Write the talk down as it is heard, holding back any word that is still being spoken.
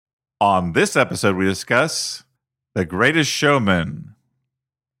On this episode, we discuss The Greatest Showman.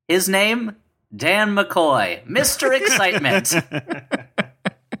 His name, Dan McCoy, Mr. Excitement.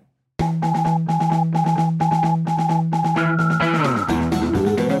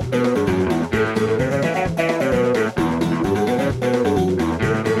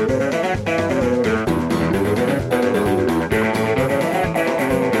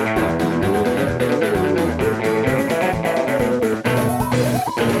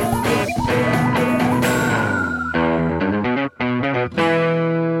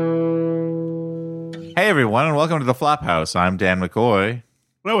 Hey, everyone, and welcome to the Flophouse. I'm Dan McCoy.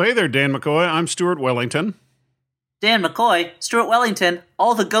 Oh, hey there, Dan McCoy. I'm Stuart Wellington. Dan McCoy, Stuart Wellington,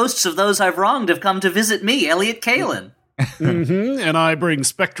 all the ghosts of those I've wronged have come to visit me, Elliot Kalin. And I bring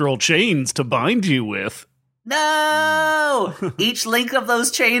spectral chains to bind you with. No! Each link of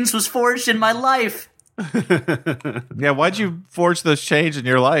those chains was forged in my life. Yeah, why'd you forge those chains in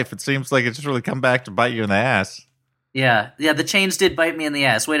your life? It seems like it's just really come back to bite you in the ass. Yeah, the chains did bite me in the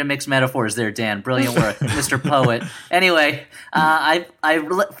ass. Way to mix metaphors there, Dan. Brilliant work, Mr. Poet. Anyway, I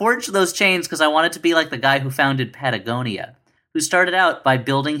forged those chains because I wanted to be like the guy who founded Patagonia, who started out by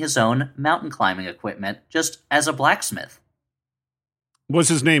building his own mountain climbing equipment just as a blacksmith. Was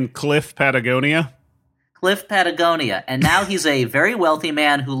his name Cliff Patagonia? Cliff Patagonia, and now he's a very wealthy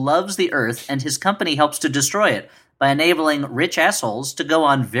man who loves the earth, and his company helps to destroy it by enabling rich assholes to go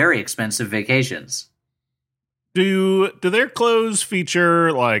on very expensive vacations. Do their clothes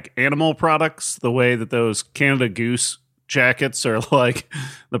feature, like, animal products, the way that those Canada Goose jackets are, like,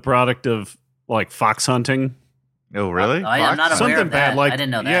 the product of, like, fox hunting? Oh, really? I'm not aware Something of that. bad, like, I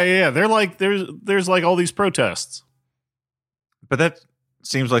didn't know that. Yeah. They're like, there's like, all these protests. But that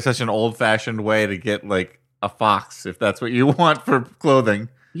seems like such an old-fashioned way to get, like, a fox, if that's what you want for clothing.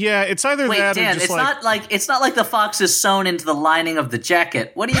 Yeah, it's either Wait, that Dan, or just it's not like the fox is sewn into the lining of the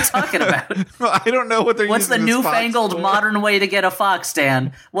jacket. What are you talking about? I don't know what they're What's the using this fox newfangled for. modern way to get a fox,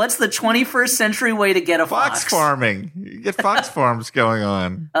 Dan? What's the 21st century way to get a fox? Fox farming. You get fox farms going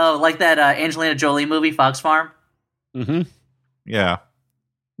on. Oh, like that Angelina Jolie movie, Fox Farm? Mm-hmm. Yeah.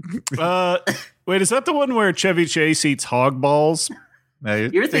 Wait, is that the one where Chevy Chase eats hog balls? No,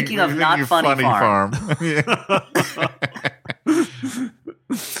 You're thinking of Not Funny Farm. Yeah.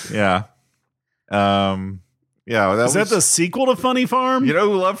 Yeah. Yeah. Is that the sequel to Funny Farm? You know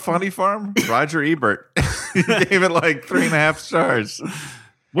who loved Funny Farm? Roger Ebert. He gave it like 3.5 stars.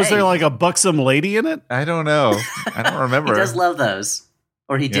 Was there like a buxom lady in it? I don't know. I don't remember. He does love those.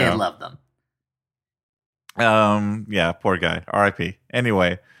 Or he did love them. Yeah, poor guy. R.I.P.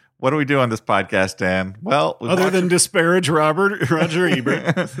 Anyway, what do we do on this podcast, Dan? Well, other than disparage Roger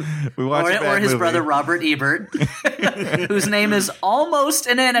Ebert. We watch or his brother Robert Ebert, whose name is almost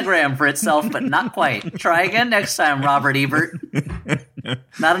an anagram for itself, but not quite. Try again next time, Robert Ebert.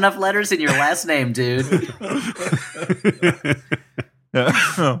 Not enough letters in your last name, dude.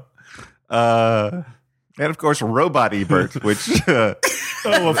 And of course, Robot Ebert, which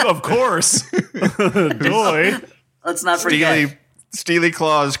of course. Doy. Let's not forget. Steely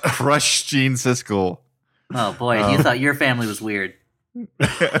Claws crushed Gene Siskel. Oh boy, you thought your family was weird.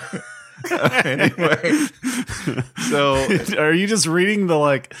 Anyway, so are you just reading the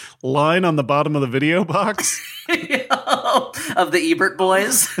like line on the bottom of the video box of the Ebert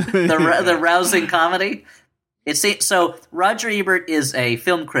boys, the rousing comedy? So Roger Ebert is a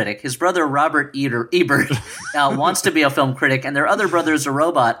film critic. His brother Robert Ebert wants to be a film critic, and their other brother's a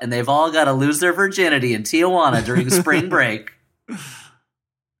robot, and they've all got to lose their virginity in Tijuana during spring break.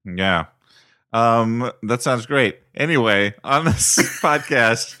 Yeah. That sounds great. Anyway, on this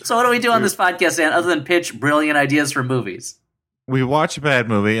podcast. So what do we do on this podcast, Dan, other than pitch brilliant ideas for movies? We watch a bad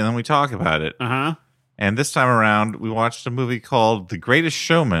movie and then we talk about it. Uh-huh. And this time around, we watched a movie called The Greatest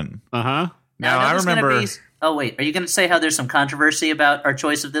Showman. Uh-huh. Now I remember. Oh, wait. Are you going to say how there's some controversy about our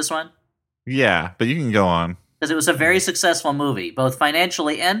choice of this one? Yeah, but you can go on. Because it was a very successful movie, both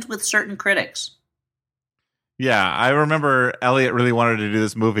financially and with certain critics. Yeah, I remember Elliot really wanted to do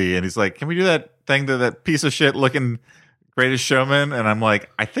this movie, and he's like, "Can we do that thing to that piece of shit looking Greatest Showman?" And I'm like,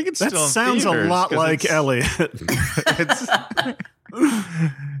 "I think it's still in sounds theaters, a lot like Elliot."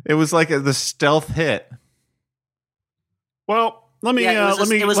 It was like the stealth hit. Well, let me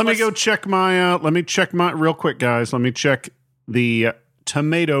go check my real quick, guys. Let me check the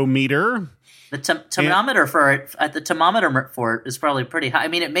tomato meter. The thermometer for it is probably pretty high. I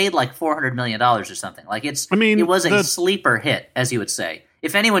mean, it made like $400 million or something. Like it was a sleeper hit, as you would say.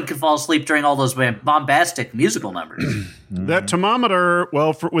 If anyone could fall asleep during all those bombastic musical numbers. That thermometer,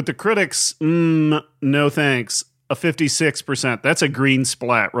 well, with the critics, no thanks. A 56%. That's a green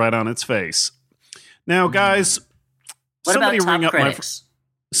splat right on its face. Now, guys, what somebody about top ring up critics?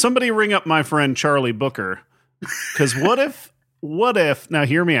 somebody ring up my friend Charlie Booker. Because what if, now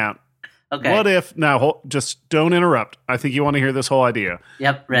hear me out. Okay. What if, now just don't interrupt. I think you want to hear this whole idea.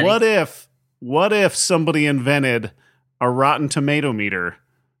 Yep, ready. What if somebody invented a Rotten Tomato meter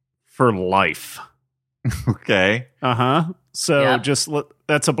for life? Okay. Uh-huh. So Yep.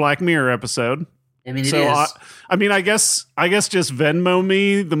 that's a Black Mirror episode. I mean, it So is. I guess just Venmo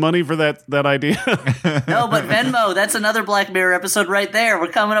me the money for that idea. No, but Venmo, that's another Black Mirror episode right there.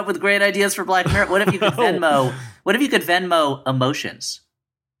 We're coming up with great ideas for Black Mirror. What if you could Venmo? What if you could Venmo emotions?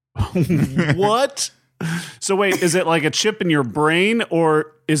 What? So wait, is it like a chip in your brain,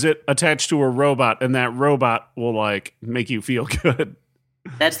 or is it attached to a robot, and that robot will like make you feel good?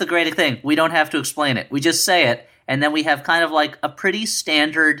 That's the great thing. We don't have to explain it. We just say it, and then we have kind of like a pretty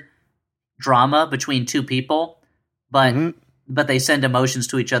standard drama between two people, but they send emotions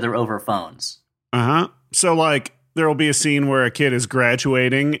to each other over phones. Uh-huh. So like there will be a scene where a kid is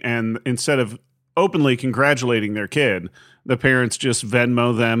graduating, and instead of openly congratulating their kid, the parents just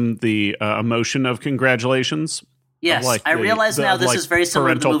Venmo them the emotion of congratulations. Yes, like I realize now this is very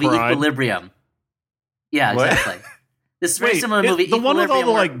similar to the movie pride. Equilibrium. Yeah, What? exactly. This is very Wait, similar to the movie the one with all Equilibrium,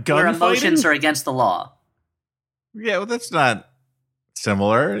 the, like, where gun emotions fighting? are against the law. Yeah, well, that's not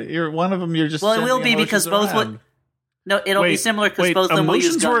similar. You're one of them. You're just Well, it will sending be because emotions both around. would. No, it'll be similar because Wait, both of them will use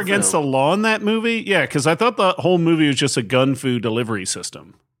emotions gun were against the law in that movie? Yeah, because I thought the whole movie was just a gun fu delivery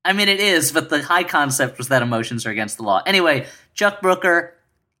system. I mean, it is, but the high concept was that emotions are against the law. Anyway, Chuck Brooker,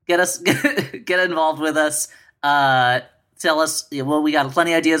 get involved with us. Tell us. Well, we got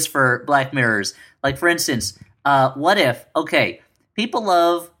plenty of ideas for Black Mirrors. Like, for instance, what if? Okay, people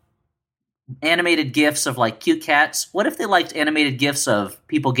love animated GIFs of like cute cats. What if they liked animated GIFs of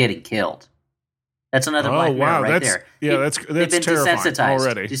people getting killed? That's another Black Mirror right there. Yeah, They've been terrifying desensitized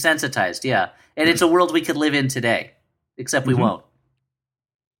already. Desensitized, yeah. And it's a world we could live in today, except we won't.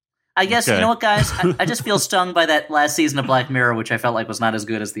 I guess, Okay. you know what, guys? I just feel stung by that last season of Black Mirror, which I felt like was not as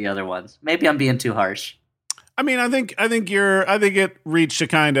good as the other ones. Maybe I'm being too harsh. I mean, I think it reached a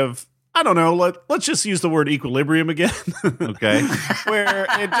kind of, I don't know, let's just use the word equilibrium again. Okay. Where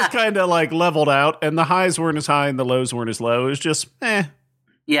it just kind of like leveled out, and the highs weren't as high and the lows weren't as low. It was just, eh.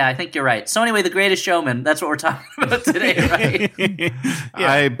 Yeah, I think you're right. So anyway, The Greatest Showman, that's what we're talking about today, right?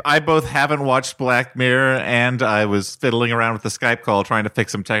 I both haven't watched Black Mirror, and I was fiddling around with the Skype call trying to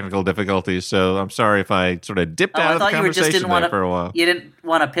fix some technical difficulties. So I'm sorry if I sort of dipped out I of the thought you just conversation didn't want there for a while. You didn't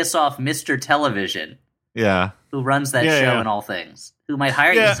want to piss off Mr. Television, Yeah. who runs that Yeah, show yeah. and all things, who might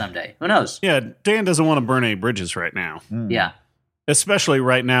hire Yeah. you someday. Who knows? Yeah, Dan doesn't want to burn any bridges right now. Yeah. Especially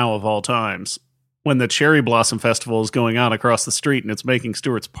right now of all times, when the Cherry Blossom Festival is going on across the street and it's making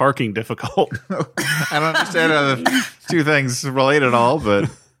Stewart's parking difficult. I don't understand how the two things relate at all, but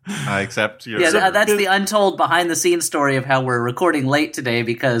I accept your. Yeah, that's the untold behind-the-scenes story of how we're recording late today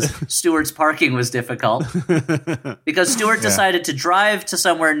because Stewart's parking was difficult. Because Stewart decided to drive to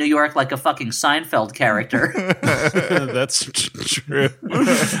somewhere in New York like a fucking Seinfeld character. That's true.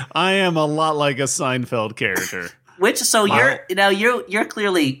 I am a lot like a Seinfeld character. You're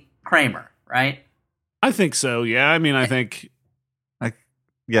clearly Kramer, right? I think so, yeah. I mean, I think...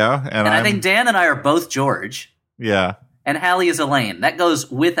 Yeah, And I think Dan and I are both George, yeah. and Hallie is Elaine. That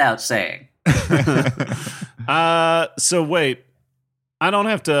goes without saying. So wait. I don't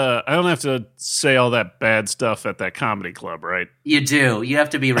have to say all that bad stuff at that comedy club, right? You do. You have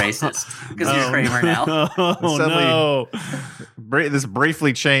to be racist because you're Kramer now. Oh, Suddenly- no. This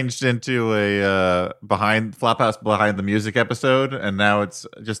briefly changed into a Flophouse Behind the Music episode, and now it's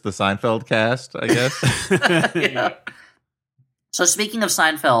just the Seinfeld cast, I guess. Yeah. So speaking of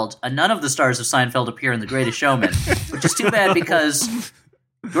Seinfeld, none of the stars of Seinfeld appear in The Greatest Showman, which is too bad because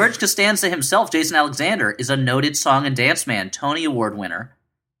George Costanza himself, Jason Alexander, is a noted song and dance man, Tony Award winner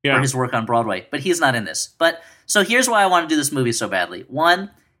for his work on Broadway, but he's not in this. But so here's why I want to do this movie so badly. One,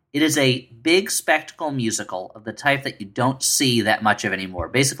 it is a big spectacle musical of the type that you don't see that much of anymore.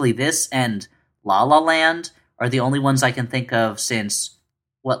 Basically, this and La La Land are the only ones I can think of since,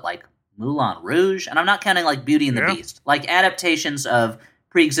 like Moulin Rouge? And I'm not counting like Beauty and the Beast. Like adaptations of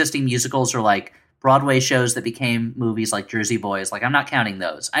pre-existing musicals or like Broadway shows that became movies like Jersey Boys. Like I'm not counting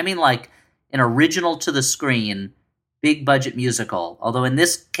those. I mean like an original to the screen, big budget musical. Although in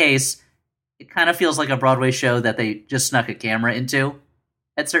this case, it kind of feels like a Broadway show that they just snuck a camera into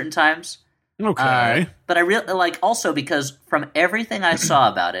at certain times. Okay. But I really like also because from everything I saw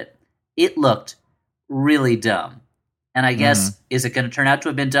about it, it looked really dumb. And I guess, is it going to turn out to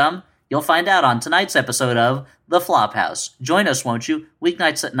have been dumb? You'll find out on tonight's episode of The Flophouse. Join us, won't you?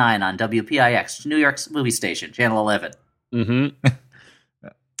 Weeknights at 9 on WPIX, New York's movie station, Channel 11. Mm-hmm.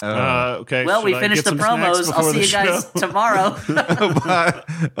 Okay. Well, we should I finished get the some snacks promos. I'll before see the you guys show? tomorrow.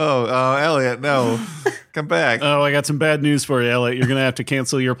 Elliot, no. Come back. Oh, I got some bad news for you, Elliot. You're going to have to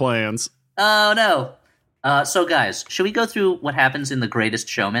cancel your plans. Oh, no. So, guys, should we go through what happens in The Greatest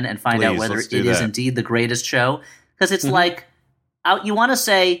Showman and find out Please, whether let's it do is that. indeed the greatest show? Because it's like, you want to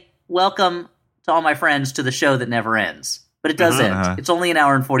say, welcome to all my friends to the show that never ends. But it does end. It's only an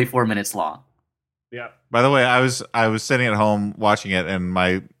hour and 44 minutes long. Yeah. By the way, I was sitting at home watching it, and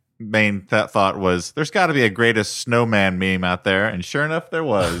my main thought was, there's got to be a Greatest Snowman meme out there, and sure enough, there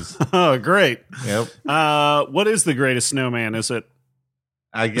was. Oh, great. Yep. What is the Greatest Snowman? Is it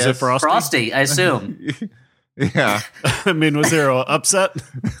Is it Frosty? Frosty, I assume. Yeah. I mean, was there an upset?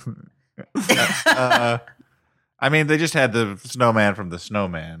 I mean, they just had the snowman from the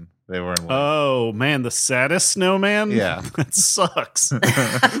Snowman. They were in one. Oh, man, the saddest snowman? Yeah. That sucks.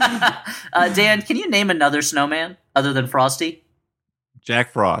 Dan, can you name another snowman other than Frosty?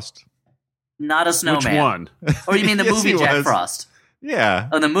 Jack Frost. Not a snowman. Which one? Or you mean the Yes, movie he Jack was. Frost? Yeah.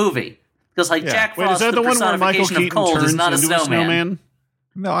 Oh, the movie. Because, like, Yeah. Jack Wait, Frost, is that the one where Michael personification of Keaton cold, turns is not a into snowman.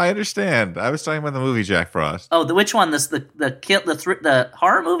 No, I understand. I was talking about the movie Jack Frost. Oh, which one? The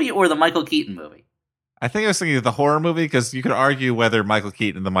horror movie or the Michael Keaton movie? I think I was thinking of the horror movie because you could argue whether Michael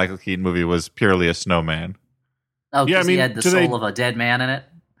Keaton in the Michael Keaton movie was purely a snowman. Oh, because Yeah, I mean, he had the do soul they- of a dead man in it.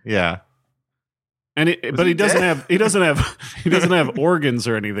 Yeah. And but he doesn't dead? have he doesn't have organs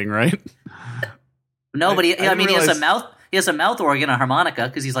or anything, right? No, but he didn't has a realize- mouth. He has a mouth organ, a harmonica,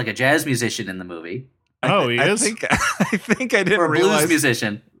 because he's like a jazz musician in the movie, Oh, he I is. think I didn't or a blues realize.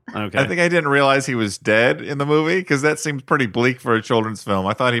 musician. Okay. I think I didn't realize he was dead in the movie because that seems pretty bleak for a children's film.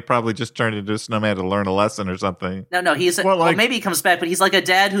 I thought he probably just turned into a snowman to learn a lesson or something. No, he's well, maybe he comes back, but he's like a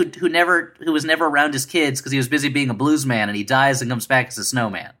dad who was never around his kids because he was busy being a blues man, and he dies and comes back as a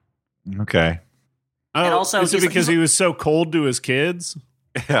snowman. Okay. Oh, and also, is it because he was so cold to his kids?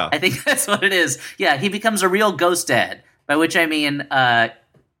 Yeah. I think that's what it is. Yeah, he becomes a real ghost dad, by which I mean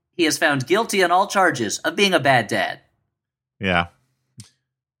he is found guilty on all charges of being a bad dad. Yeah.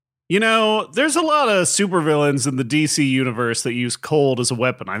 You know, there's a lot of supervillains in the DC universe that use cold as a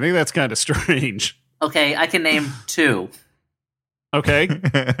weapon. I think that's kind of strange. Okay, I can name 2. Okay.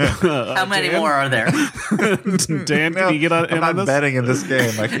 How many Dan? more are there? Dan, can you get on, I'm in not on this? betting in this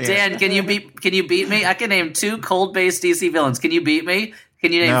game. I can't. Dan, can you beat me? I can name 2 cold-based DC villains. Can you beat me?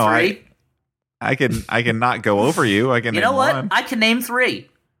 Can you name No, 3? I can not go over you. I can. You name know what? one. I can name 3.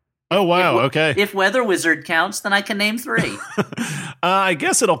 Oh, wow. Okay. If Weather Wizard counts, then I can name 3. I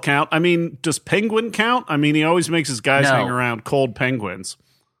guess it'll count. I mean, does Penguin count? I mean, he always makes his guys No. hang around cold penguins.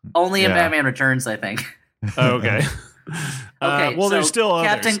 Only in Yeah. Batman Returns, I think. Okay. Okay, well, so there's still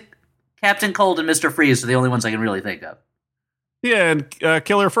others. Captain Cold and Mr. Freeze are the only ones I can really think of. Yeah, and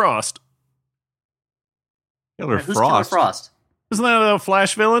Killer Frost. Killer Who's Killer Frost? Isn't that a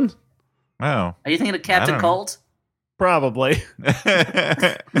Flash villain? Oh. Are you thinking of Captain don't know. Cold? Probably.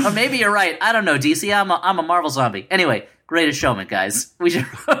 Or maybe you're right. I don't know, DC. I'm a Marvel zombie. Anyway, Greatest Showman, guys. We should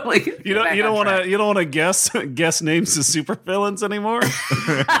probably You don't want to guess names of supervillains anymore.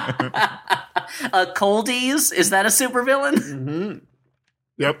 Coldies, is that a supervillain? Mm-hmm.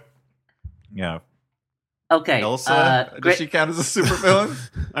 Yep. Yeah. Okay. Elsa. Does she count as a supervillain?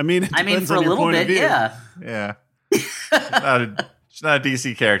 I mean, for a little bit, yeah. Yeah. She's not a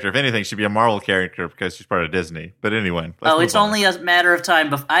DC character. If anything, she'd be a Marvel character because she's part of Disney. But anyway. let's move It's on. only a matter of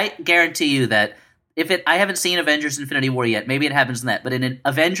time. I guarantee you that I haven't seen Avengers Infinity War yet. Maybe it happens in that. But in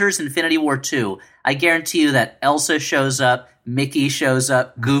Avengers Infinity War 2, I guarantee you that Elsa shows up, Mickey shows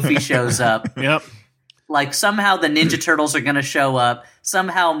up, Goofy shows up. Yep. Like, somehow the Ninja Turtles are going to show up.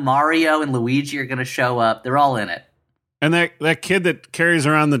 Somehow Mario and Luigi are going to show up. They're all in it. And that kid that carries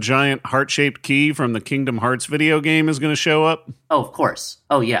around the giant heart-shaped key from the Kingdom Hearts video game is going to show up. Oh, of course.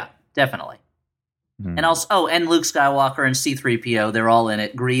 Oh, yeah. Definitely. And also, and Luke Skywalker and C-3PO, they're all in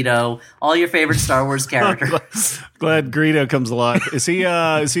it. Greedo, all your favorite Star Wars characters. Glad Greedo comes alive. Is he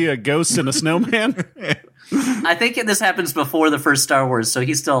a ghost and a snowman? I think this happens before the first Star Wars, so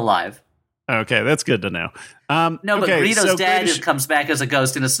he's still alive. Okay, that's good to know. No, but okay, Greedo's so dad Greatest- comes back as a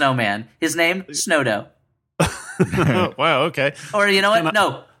ghost and a snowman. His name? Snowdo. Wow, okay. Or you know what?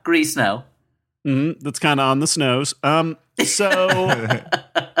 No, Grease Snow. That's kind of on the snows. So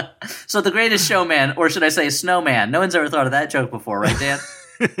So the Greatest Showman, or should I say Snowman? No one's ever thought of that joke before, right, Dan?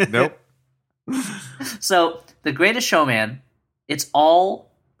 Nope. So the Greatest Showman, it's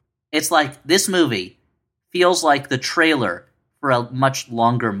like this movie feels like the trailer for a much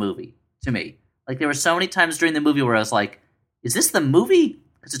longer movie to me. Like, there were so many times during the movie where I was like, is this the movie?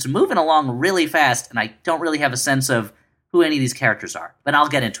 Because it's moving along really fast, and I don't really have a sense of who any of these characters are. But I'll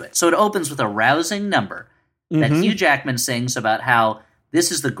get into it. So it opens with a rousing number that Hugh Jackman sings about how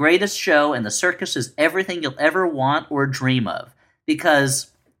this is the greatest show, and the circus is everything you'll ever want or dream of.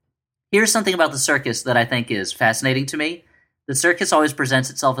 Because here's something about the circus that I think is fascinating to me. The circus always presents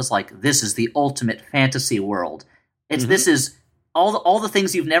itself as like, this is the ultimate fantasy world. This is all the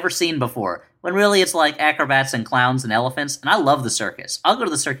things you've never seen before. When really it's like acrobats and clowns and elephants. And I love the circus. I'll go to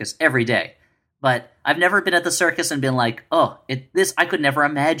the circus every day. But I've never been at the circus and been like, oh, I could never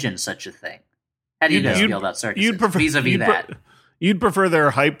imagine such a thing. How do you guys feel about circuses vis-a-vis that? You'd prefer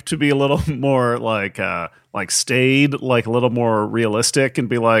their hype to be a little more like staid, like a little more realistic, and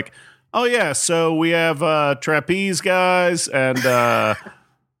be like, oh yeah, so we have trapeze guys and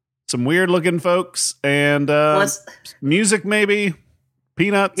some weird looking folks and music maybe,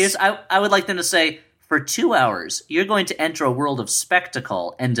 peanuts. I would like them to say, for 2 hours, you're going to enter a world of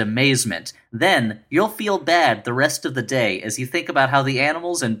spectacle and amazement. Then you'll feel bad the rest of the day as you think about how the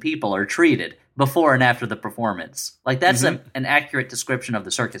animals and people are treated before and after the performance. Like, that's an accurate description of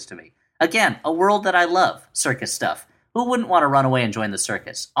the circus to me. Again, a world that I love, circus stuff. Who wouldn't want to run away and join the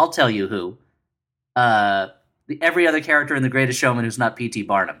circus? I'll tell you who. Every other character in The Greatest Showman who's not P.T.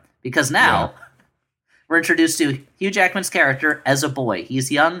 Barnum. Because now we're introduced to Hugh Jackman's character as a boy.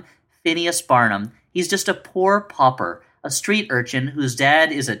 He's young Phineas Barnum. He's just a poor pauper, a street urchin whose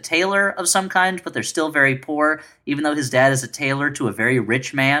dad is a tailor of some kind, but they're still very poor, even though his dad is a tailor to a very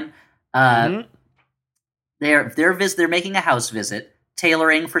rich man. They're making a house visit,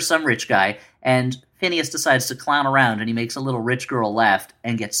 tailoring for some rich guy, and Phineas decides to clown around, and he makes a little rich girl laugh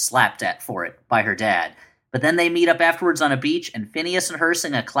and gets slapped at for it by her dad. But then they meet up afterwards on a beach, and Phineas and her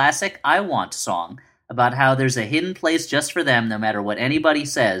sing a classic I Want song about how there's a hidden place just for them no matter what anybody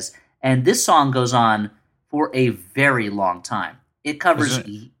says. And this song goes on for a very long time. It covers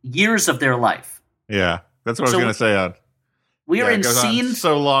years of their life. Yeah, that's what I was going to say. We are in scene...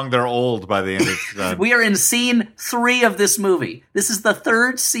 so long they're old by the end of it. We are in scene 3 of this movie. This is the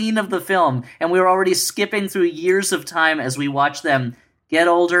 3rd scene of the film, and we're already skipping through years of time as we watch them get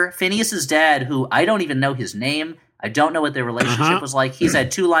older. Phineas's dad, who I don't even know his name, I don't know what their relationship was like. He's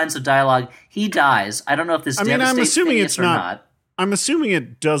had 2 lines of dialogue. He dies. I don't know if this devastates Phineas or not. I'm assuming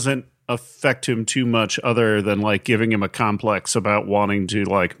it doesn't affect him too much other than like giving him a complex about wanting to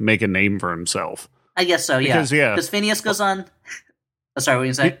like make a name for himself. I guess so, yeah. Because Phineas goes on... Oh, sorry, what were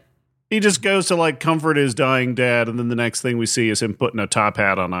you saying? He just goes to like comfort his dying dad, and then the next thing we see is him putting a top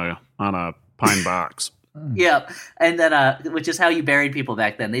hat on a pine box. Yeah, and then which is how you buried people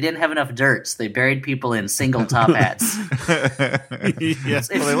back then. They didn't have enough dirt, so they buried people in single top hats.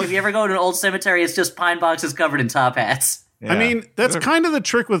 If you ever go to an old cemetery, it's just pine boxes covered in top hats. Yeah. I mean, that's kind of the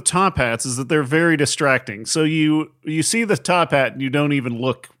trick with top hats, is that they're very distracting. So you see the top hat and you don't even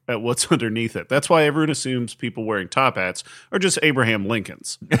look at what's underneath it. That's why everyone assumes people wearing top hats are just Abraham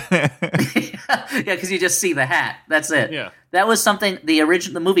Lincolns. Yeah, because you just see the hat. That's it. Yeah. That was something, the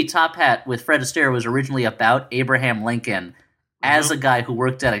movie Top Hat with Fred Astaire was originally about Abraham Lincoln as a guy who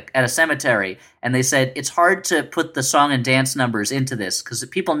worked at a cemetery, and they said it's hard to put the song and dance numbers into this because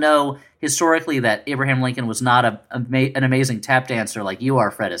people know historically that Abraham Lincoln was not an amazing tap dancer like you are,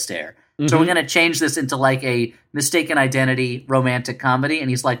 Fred Astaire. So we're going to change this into like a mistaken identity romantic comedy. And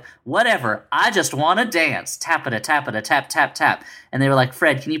he's like, whatever, I just want to dance. Tap-a-da, tap-a-da, tap, tap, tap. And they were like,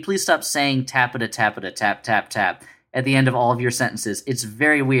 Fred, can you please stop saying tap-a-da, tap-a-da, tap, tap, tap at the end of all of your sentences? It's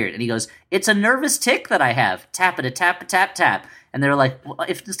very weird. And he goes, it's a nervous tic that I have. Tap-a-da, tap, tap, tap. And they're like, well,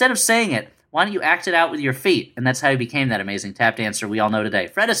 if instead of saying it, why don't you act it out with your feet? And that's how he became that amazing tap dancer we all know today.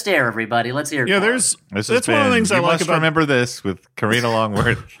 Fred Astaire, everybody. Let's hear it. Yeah, that's one of the things I like about... remember this with Karina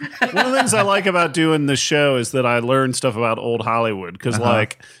Longworth. One of the things I like about doing this show is that I learn stuff about old Hollywood. Because,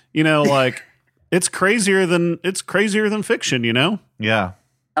 it's crazier than fiction, you know? Yeah.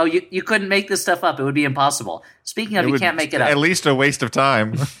 Oh, you couldn't make this stuff up. It would be impossible. Speaking of, you can't make it up. At least a waste of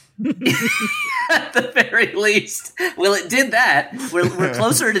time. At the very least. Well, it did that. We're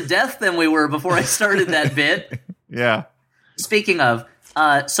closer to death than we were before I started that bit. Yeah. Speaking of,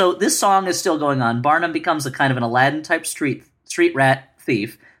 so this song is still going on. Barnum becomes a kind of an Aladdin-type street rat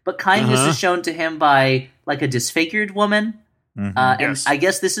thief, but kindness is shown to him by, like, a disfigured woman. And I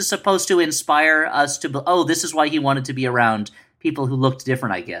guess this is supposed to inspire us to... this is why he wanted to be around people who looked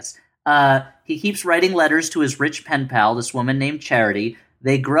different, I guess. He keeps writing letters to his rich pen pal, this woman named Charity.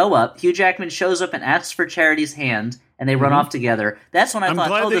 They grow up. Hugh Jackman shows up and asks for Charity's hand, and they run off together. That's when I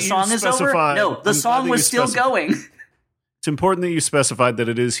thought, the song is over? No, the song was still going. It's important that you specified that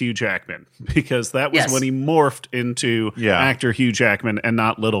it is Hugh Jackman, because that was when he morphed into actor Hugh Jackman and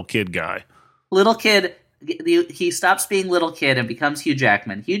not little kid guy. Little kid, he stops being little kid and becomes Hugh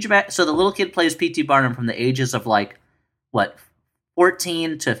Jackman. So the little kid plays P.T. Barnum from the ages of,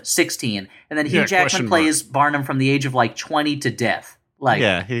 14 to 16, and then Hugh Jackman plays Barnum from the age of 20 to death. Like,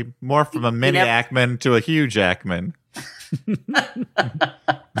 yeah, he morphed from a mini never- Ackman to a huge Ackman.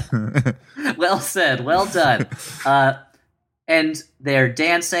 well said, well done. And they're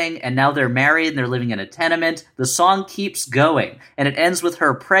dancing, and now they're married, and they're living in a tenement. The song keeps going, and it ends with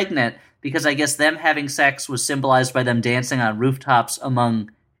her pregnant, because I guess them having sex was symbolized by them dancing on rooftops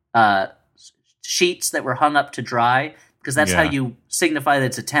among sheets that were hung up to dry, because that's how you signify that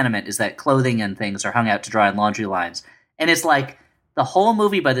it's a tenement, is that clothing and things are hung out to dry on laundry lines. And it's like, the whole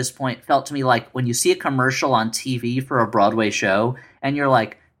movie by this point felt to me like when you see a commercial on TV for a Broadway show, and you're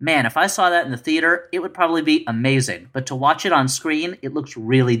like, man, if I saw that in the theater, it would probably be amazing. But to watch it on screen, it looks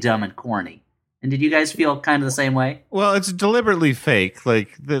really dumb and corny. And did you guys feel kind of the same way? Well, it's deliberately fake.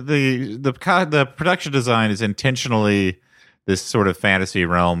 Like the production design is intentionally this sort of fantasy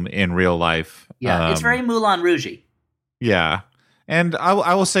realm in real life. Yeah, it's very Moulin Rouge-y. Yeah, and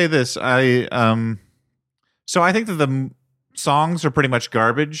I will say this. So I think that the songs are pretty much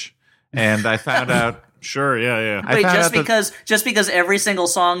garbage, and I found out. Sure, yeah. Wait, just because every single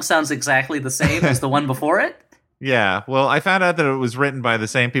song sounds exactly the same as the one before it? Yeah, well, I found out that it was written by the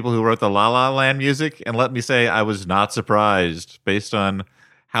same people who wrote the La La Land music, and let me say, I was not surprised based on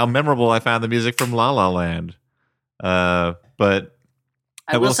how memorable I found the music from La La Land. But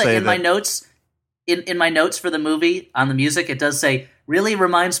I will say in my notes, in my notes for the movie on the music, it does say, really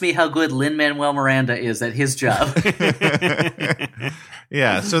reminds me how good Lin-Manuel Miranda is at his job.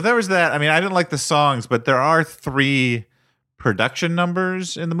 Yeah, so there was that. I mean, I didn't like the songs, but there are 3 production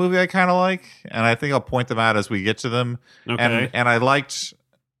numbers in the movie I kind of like, and I think I'll point them out as we get to them. Okay. And I liked,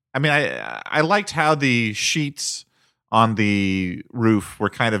 I liked how the sheets on the roof were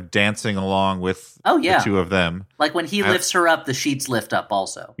kind of dancing along with the 2 of them. Like when he lifts her up, the sheets lift up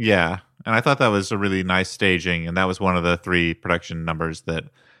also. Yeah, and I thought that was a really nice staging, and that was one of the 3 production numbers that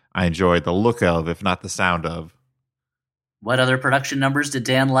I enjoyed the look of, if not the sound of. What other production numbers did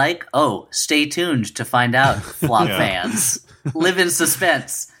Dan like? Oh, stay tuned to find out, flop fans. Live in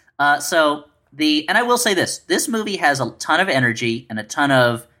suspense. And I will say this movie has a ton of energy and a ton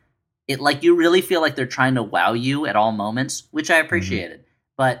of it. Like, you really feel like they're trying to wow you at all moments, which I appreciated. Mm-hmm.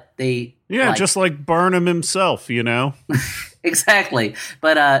 But they, just like Barnum himself, you know. Exactly.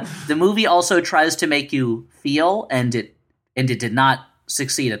 But the movie also tries to make you feel, and it did not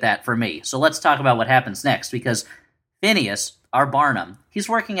succeed at that for me. So let's talk about what happens next, because Phineas, our Barnum, he's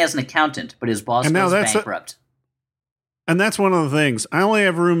working as an accountant, but his boss goes bankrupt. And that's one of the things. I only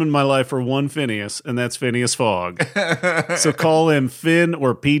have room in my life for one Phineas, and that's Phineas Fogg. So call him Finn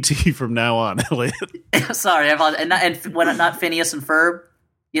or PT from now on, Elliot. Sorry, I apologize. And not Phineas and Ferb?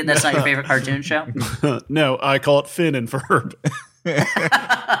 Yeah, that's not your favorite cartoon show? No, I call it Finn and Ferb.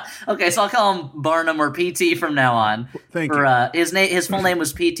 Okay, so I'll call him Barnum or PT from now on. Thank you. His full name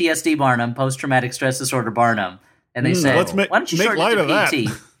was PTSD Barnum, post-traumatic stress disorder Barnum. And they said, why don't you shorten it to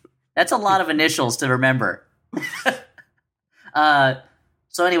PT? That's a lot of initials to remember.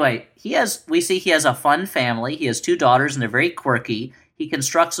 So anyway, he has a fun family. He has 2 daughters, and they're very quirky. He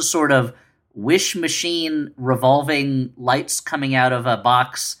constructs a sort of wish machine revolving lights coming out of a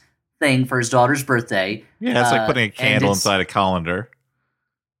box thing for his daughter's birthday. Yeah, it's like putting a candle inside a colander,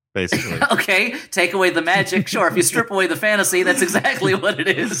 basically. Okay, take away the magic. Sure, if you strip away the fantasy, that's exactly what it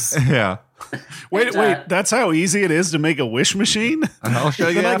is. Yeah. Wait, that's how easy it is to make a wish machine? I'll show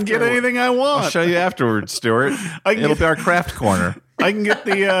you I can get anything I want. I'll show you afterwards, Stuart. It'll be our craft corner. I can get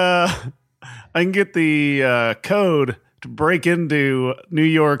the code to break into New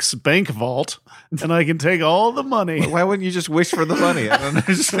York's bank vault, and I can take all the money. Why wouldn't you just wish for the money? I don't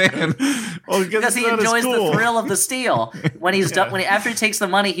understand. Well, because he enjoys the thrill of the steal. When he's done, after he takes the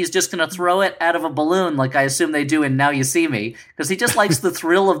money, he's just going to throw it out of a balloon, like I assume they do in Now You See Me, because he just likes the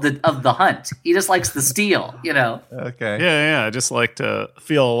thrill of the hunt. He just likes the steal, you know. Okay. Yeah. I just like to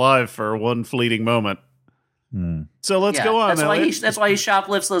feel alive for one fleeting moment. So let's go on. That's why he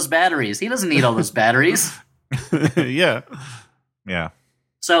shoplifts those batteries. He doesn't need all those batteries. Yeah.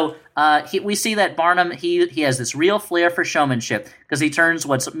 So we see that Barnum, he has this real flair for showmanship, because he turns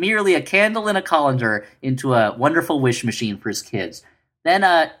what's merely a candle in a colander into a wonderful wish machine for his kids. Then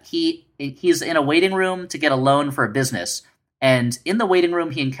he's in a waiting room to get a loan for a business, and in the waiting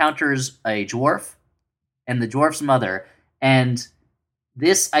room he encounters a dwarf and the dwarf's mother, and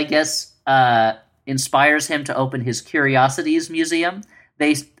this, I guess, inspires him to open his Curiosities Museum.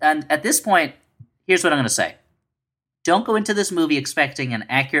 And at this point, here's what I'm going to say. Don't go into this movie expecting an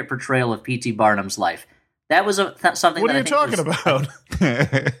accurate portrayal of P.T. Barnum's life. That was something. What are you talking about?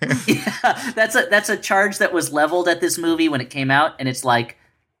 Yeah, that's a charge that was leveled at this movie when it came out, and it's like,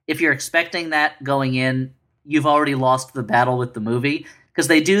 if you're expecting that going in, you've already lost the battle with the movie, because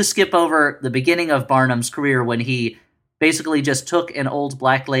they do skip over the beginning of Barnum's career when he basically just took an old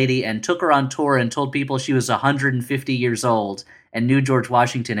black lady and took her on tour and told people she was 150 years old and knew George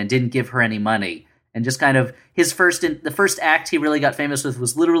Washington and didn't give her any money. And just kind of the first act he really got famous with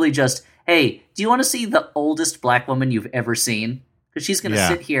was literally just, hey, do you want to see the oldest black woman you've ever seen? Because she's going to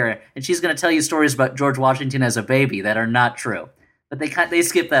sit here and she's going to tell you stories about George Washington as a baby that are not true. But they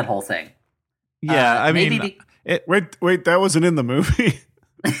skip that whole thing. Yeah, I mean... Wait, that wasn't in the movie?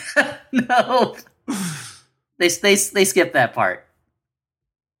 No. They skip that part.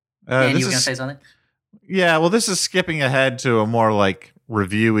 Dan, you were going to say something? Yeah, well, this is skipping ahead to a more, like,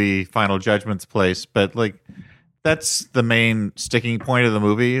 reviewy Final Judgments place, but, like, that's the main sticking point of the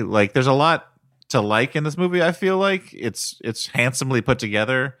movie. Like, there's a lot to like in this movie, I feel like. It's handsomely put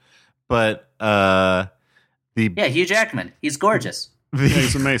together, but Hugh Jackman. He's gorgeous.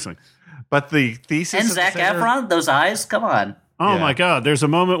 He's amazing. But the thesis... And Zac Efron, those eyes, come on. Oh my God, there's a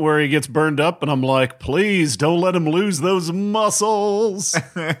moment where he gets burned up, and I'm like, please don't let him lose those muscles.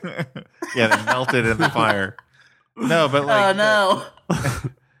 Yeah, they melted in the fire. No, but like... Oh, no.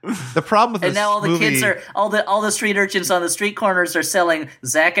 The problem with this and now all the movie, kids are all the street urchins on the street corners are selling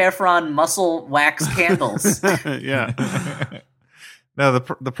Zac Efron muscle wax candles. Yeah. No,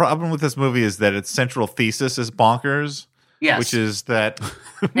 the problem with this movie is that its central thesis is bonkers. Yes. Which is that...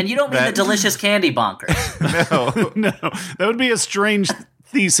 And you don't mean the delicious candy bonkers. No. No. That would be a strange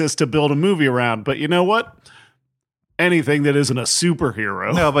thesis to build a movie around, but you know what? Anything that isn't a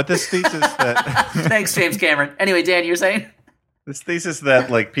superhero. No, but this thesis that... Thanks, James Cameron. Anyway, Dan, you're saying? This thesis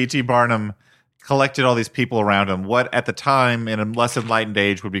that, like, P.T. Barnum collected all these people around him, what at the time in a less enlightened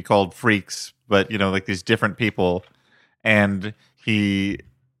age would be called freaks, but, you know, like these different people, and he...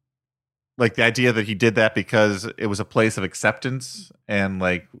 Like, the idea that he did that because it was a place of acceptance and,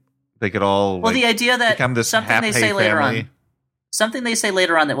 like, they could all, well, like, the idea that become this something they say later family. on, something they say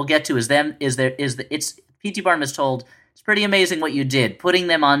later on that we'll get to it's P.T. Barnum is told, it's pretty amazing what you did, putting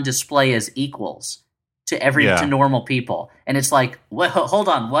them on display as equals to normal people. And it's like, hold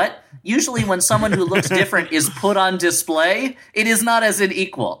on, what? Usually when someone who looks different is put on display, it is not as an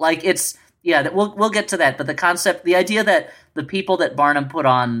equal. Like, it's... Yeah, we'll get to that, but the concept, the idea that the people that Barnum put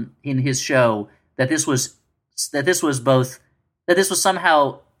on in his show, that this was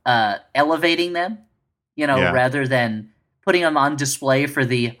somehow elevating them, you know, rather than putting them on display for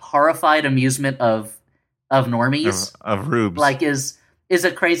the horrified amusement of normies, of rubes, like is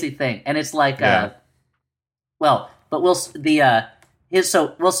a crazy thing, and it's like, we'll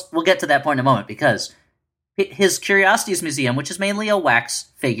get to that point in a moment because his Curiosities Museum, which is mainly a wax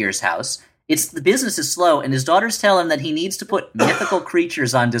figures house. The business is slow, and his daughters tell him that he needs to put mythical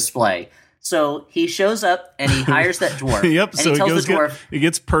creatures on display. So he shows up, and he hires that dwarf. Yep, and so he tells the dwarf... he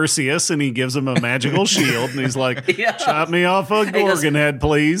gets Perseus, and he gives him a magical shield, and he's like, chop me off a Gorgon head,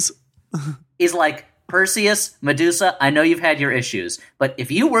 please. He's like, Perseus, Medusa, I know you've had your issues, but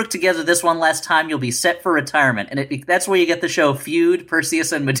if you work together this one last time, you'll be set for retirement. And that's where you get the show Feud,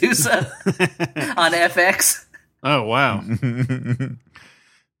 Perseus and Medusa on FX. Oh, wow.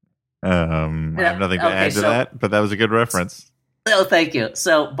 I have nothing to add to that, but that was a good reference. Oh, thank you.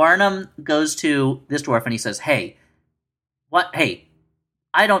 So Barnum goes to this dwarf and he says, Hey,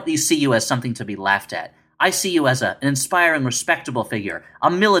 I don't see you as something to be laughed at. I see you as an inspiring, respectable figure,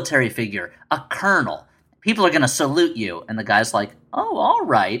 a military figure, a colonel. People are going to salute you. And the guy's like, oh, all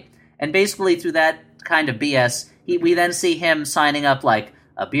right. And basically through that kind of BS, we then see him signing up like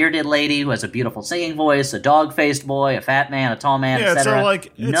a bearded lady who has a beautiful singing voice, a dog-faced boy, a fat man, a tall man, etc.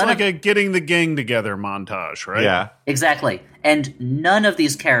 It's like a getting the gang together montage, right? Yeah. Exactly. And none of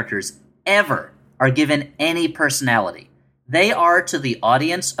these characters ever are given any personality. They are to the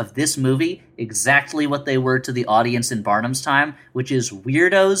audience of this movie exactly what they were to the audience in Barnum's time, which is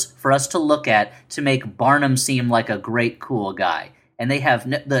weirdos for us to look at to make Barnum seem like a great, cool guy. And they have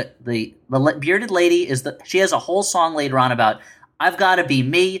the bearded lady she has a whole song later on about, I've got to be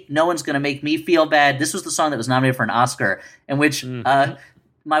me. No one's going to make me feel bad. This was the song that was nominated for an Oscar, in which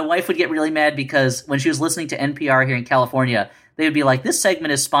my wife would get really mad because when she was listening to NPR here in California, they would be like, this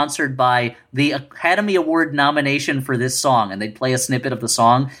segment is sponsored by the Academy Award nomination for this song. And they'd play a snippet of the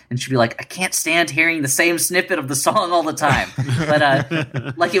song, and she'd be like, I can't stand hearing the same snippet of the song all the time.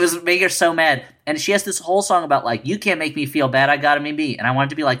 But like, it was making her so mad. And she has this whole song about like, you can't make me feel bad. I got to be me. And I wanted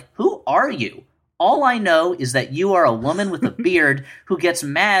to be like, who are you? All I know is that you are a woman with a beard who gets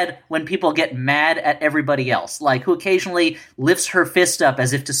mad when people get mad at everybody else. Like, who occasionally lifts her fist up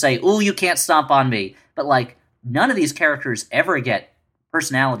as if to say, ooh, you can't stomp on me. But, like, none of these characters ever get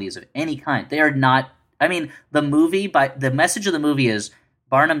personalities of any kind. They are not... I mean, the message of the movie is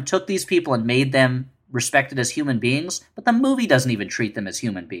Barnum took these people and made them respected as human beings, but the movie doesn't even treat them as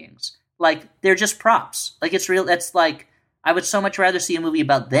human beings. Like, they're just props. Like, it's real... That's like... I would so much rather see a movie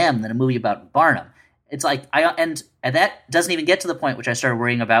about them than a movie about Barnum. It's like, and that doesn't even get to the point which I started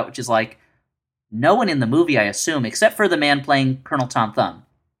worrying about, which is like, no one in the movie, I assume, except for the man playing Colonel Tom Thumb,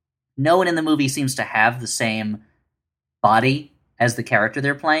 no one in the movie seems to have the same body as the character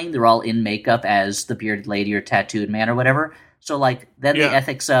they're playing. They're all in makeup as the bearded lady or tattooed man or whatever. So, like, then the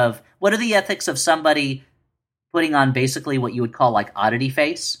ethics of... What are the ethics of somebody putting on basically what you would call, like, oddity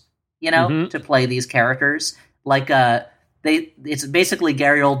face, to play these characters? Like, it's basically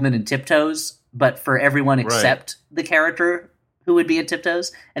Gary Oldman in Tiptoes, but for everyone except the character who would be in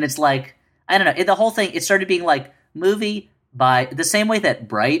Tiptoes. And it's like, I don't know, the whole thing, it started being like, movie by... The same way that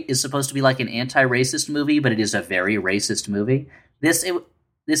Bright is supposed to be like an anti-racist movie, but it is a very racist movie. This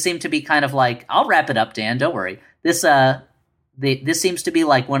seemed to be kind of like... I'll wrap it up, Dan, don't worry. This seems to be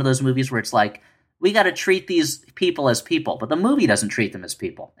like one of those movies where it's like, we got to treat these people as people, but the movie doesn't treat them as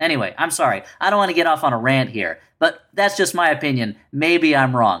people. Anyway, I'm sorry. I don't want to get off on a rant here, but that's just my opinion. Maybe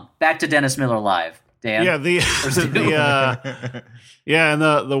I'm wrong. Back to Dennis Miller Live. Dan? Yeah, and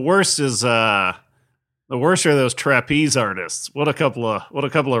the worst is the worst are those trapeze artists. What a couple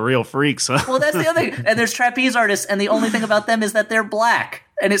of real freaks, huh? Well, that's the other thing. And there's trapeze artists, and the only thing about them is that they're black.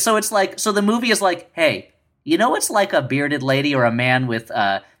 And so the movie is like, hey, it's like a bearded lady or a man with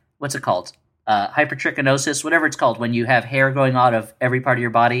what's it called? Hypertrichinosis, whatever it's called, when you have hair going out of every part of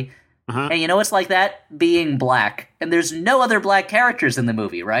your body. Uh-huh. And it's like that? Being black. And there's no other black characters in the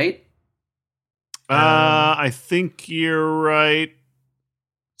movie, right? I think you're right.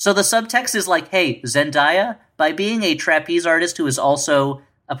 So the subtext is like, hey, Zendaya, by being a trapeze artist who is also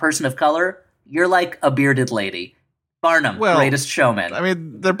a person of color, you're like a bearded lady. Barnum, Greatest Showman. I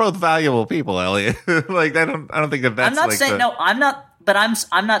mean, they're both valuable people, Elliot. Like, I don't think that that's. I'm not saying no. I'm not. But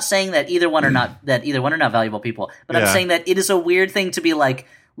I'm not saying that either one are not valuable people. But I'm saying that it is a weird thing to be like,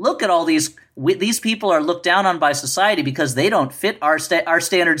 look at all these people are looked down on by society because they don't fit our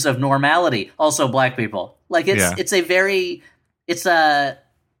standards of normality. Also, black people. Like it's a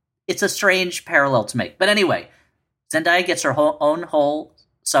strange parallel to make. But anyway, Zendaya gets her own whole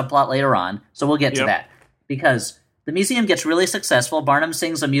subplot later on, so we'll get to that because the museum gets really successful. Barnum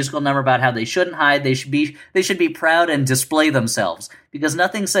sings a musical number about how they shouldn't hide. They should be proud and display themselves because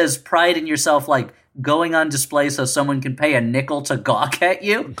nothing says pride in yourself like going on display so someone can pay a nickel to gawk at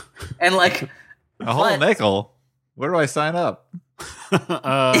you. And like a whole nickel. Where do I sign up?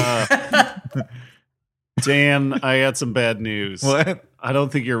 Dan, I got some bad news. What? I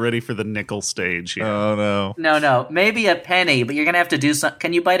don't think you're ready for the nickel stage yet. Oh no. No. Maybe a penny, but you're gonna have to do some.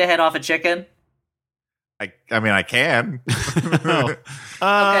 Can you bite a head off a chicken? I mean, I can. Okay,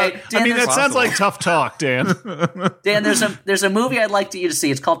 Dan, that sounds like tough talk, Dan. Dan, there's a movie I'd like you to see.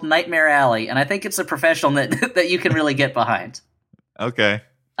 It's called Nightmare Alley, and I think it's a professional that you can really get behind. Okay.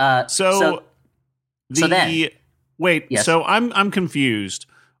 So I'm confused.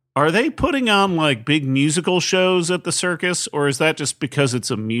 Are they putting on like big musical shows at the circus, or is that just because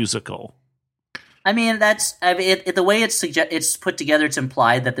it's a musical? I mean, the way it's put together, it's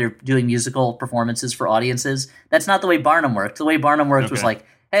implied that they're doing musical performances for audiences. That's not the way Barnum worked. The way Barnum worked was like,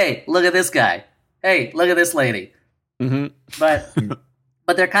 hey, look at this guy. Hey, look at this lady. Mm-hmm. But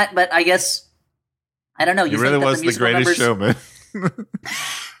but I guess, I don't know. It really was the Greatest Showman.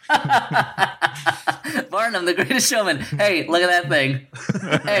 Barnum, the Greatest Showman. Hey, look at that thing.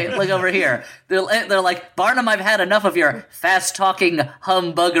 Hey, look over here. They're like, Barnum, I've had enough of your fast-talking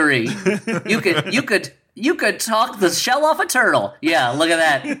humbuggery. You could talk the shell off a turtle. Yeah, look at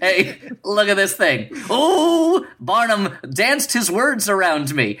that. Hey, look at this thing. Ooh, Barnum danced his words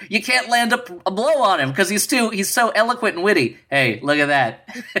around me. You can't land a blow on him because he's so eloquent and witty. Hey, look at that.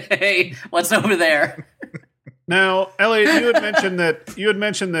 Hey, what's over there? Now, Elliot, you had mentioned that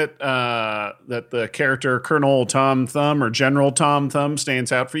that the character Colonel Tom Thumb or General Tom Thumb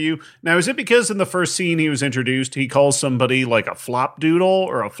stands out for you. Now, is it because in the first scene he was introduced, he calls somebody like a flop doodle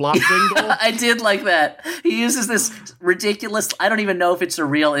or a flop dingle? I did like that. He uses this ridiculous, I don't even know if it's a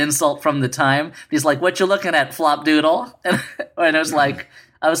real insult from the time. He's like, what you looking at, flop doodle? And I was like,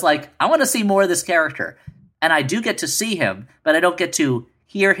 I want to see more of this character. And I do get to see him, but I don't get to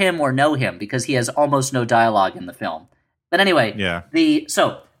hear him or know him because he has almost no dialogue in the film. But anyway,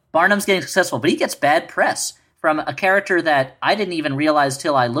 so Barnum's getting successful, but he gets bad press from a character that I didn't even realize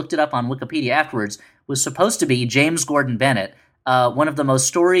till I looked it up on Wikipedia afterwards was supposed to be James Gordon Bennett, one of the most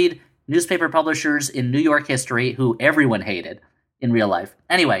storied newspaper publishers in New York history who everyone hated in real life.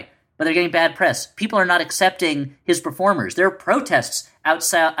 Anyway, but they're getting bad press. People are not accepting his performers. There are protests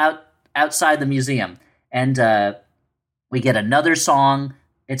outside the museum. And we get another song.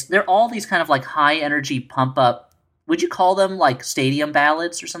 They're all these kind of like high energy pump up. Would you call them like stadium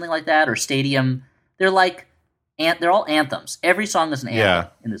ballads or something like that? Or stadium? They're like they're all anthems. Every song is an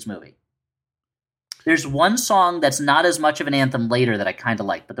anthem in this movie. There's one song that's not as much of an anthem later that I kind of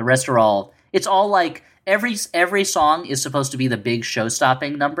like, but the rest are all. It's all like every song is supposed to be the big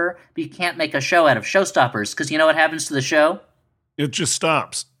show-stopping number, but you can't make a show out of showstoppers because you know what happens to the show? It just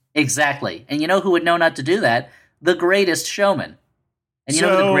stops. Exactly. And you know who would know not to do that? The Greatest Showman. And you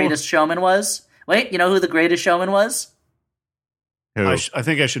know who the Greatest Showman was? Wait, you know who the Greatest Showman was? Who? I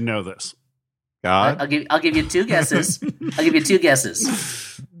think I should know this. God? I'll give you two guesses. I'll give you two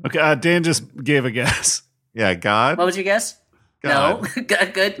guesses. Okay, Dan just gave a guess. Yeah, God? What was your guess? God. No.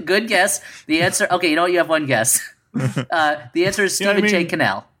 Good guess. The answer, okay, you know what? You have one guess. The answer is Stephen J.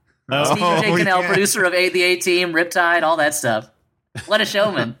 Cannell. Stephen J. Cannell, producer of the A-Team, Riptide, all that stuff. What a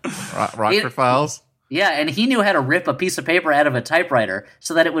showman. Rockford Files? Yeah, and he knew how to rip a piece of paper out of a typewriter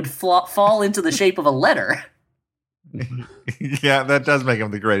so that it would fall into the shape of a letter. Yeah, that does make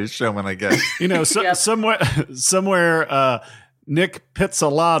him the greatest showman, I guess. You know, somewhere Nick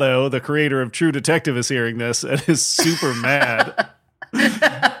Pizzolatto, the creator of True Detective, is hearing this and is super mad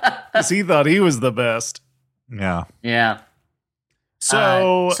because he thought he was the best. Yeah. Yeah.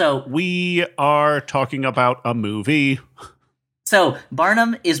 So we are talking about a movie. So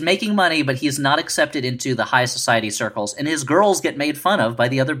Barnum is making money, but he's not accepted into the high society circles, and his girls get made fun of by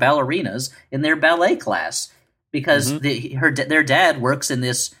the other ballerinas in their ballet class because their dad works in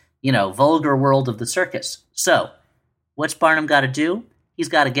this, vulgar world of the circus. So what's Barnum got to do? He's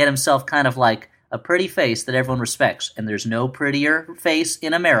got to get himself kind of like a pretty face that everyone respects, and there's no prettier face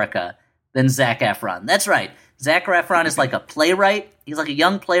in America than Zac Efron. That's right. Zac Efron is like a playwright. He's like a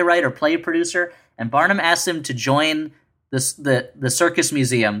young playwright or play producer, and Barnum asks him to join the circus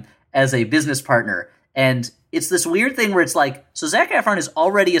museum as a business partner. And it's this weird thing where it's like, so Zac Efron is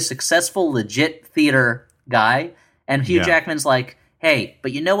already a successful, legit theater guy, and Hugh Jackman's like, hey,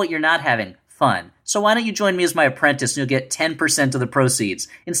 but you know what you're not having? Fun. So why don't you join me as my apprentice and you'll get 10% of the proceeds.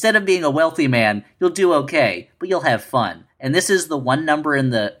 Instead of being a wealthy man, you'll do okay, but you'll have fun. And this is the one number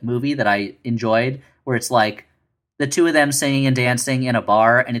in the movie that I enjoyed, where it's like the two of them singing and dancing in a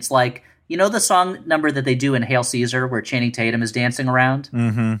bar, and it's like, you know the song number that they do in Hail Caesar where Channing Tatum is dancing around?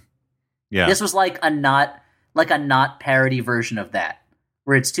 Mm-hmm. Yeah. This was like a not parody version of that,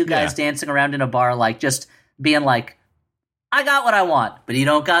 where it's two guys dancing around in a bar, like just being like, I got what I want, but you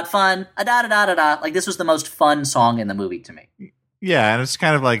don't got fun. Da-da-da-da-da. Like, this was the most fun song in the movie to me. Yeah, and it's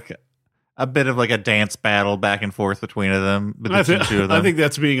kind of like a bit of like a dance battle back and forth between them. I think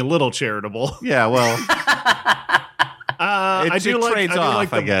that's being a little charitable. Yeah, well, I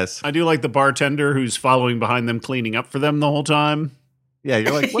guess. I do like the bartender who's following behind them, cleaning up for them the whole time. Yeah,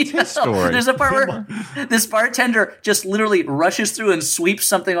 you're like, what's his story? There's a part where this bartender just literally rushes through and sweeps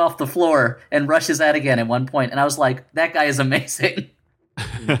something off the floor and rushes out again at one point, and I was like, that guy is amazing.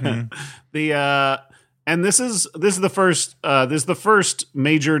 Mm-hmm. And this is the first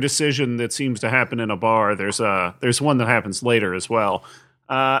major decision that seems to happen in a bar. There's one that happens later as well,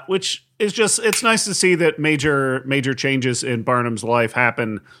 which is it's nice to see that major changes in Barnum's life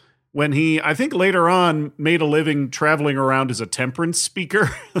happen when he, I think later on, made a living traveling around as a temperance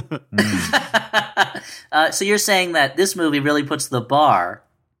speaker. So you're saying that this movie really puts the bar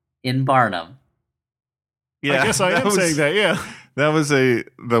in Barnum? Yeah, I guess I am saying that. Yeah. That was the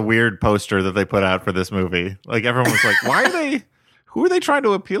weird poster that they put out for this movie. Like, everyone was like, who are they trying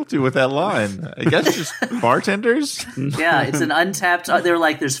to appeal to with that line? I guess just bartenders? Yeah, it's an untapped, they're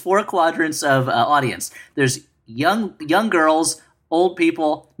like, there's 4 quadrants of audience. There's young girls, old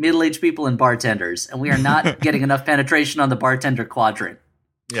people, middle-aged people, and bartenders. And we are not getting enough penetration on the bartender quadrant.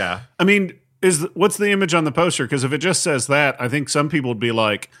 Yeah. I mean, what's the image on the poster? Because if it just says that, I think some people would be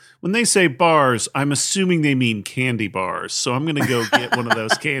like, when they say bars, I'm assuming they mean candy bars. So I'm going to go get one of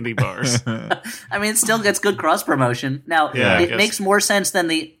those candy bars. I mean, it still gets good cross-promotion. Now, it makes more sense than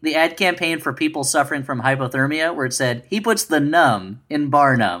the ad campaign for people suffering from hypothermia, where it said, he puts the numb in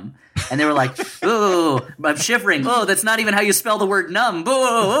Barnum. And they were like, ooh, I'm shivering. Oh, that's not even how you spell the word numb.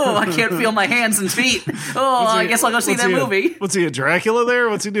 Oh, I can't feel my hands and feet. Oh, I guess I'll go see that movie. What's he, a Dracula there?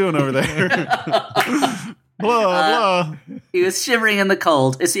 What's he doing over there? Blah. He was shivering in the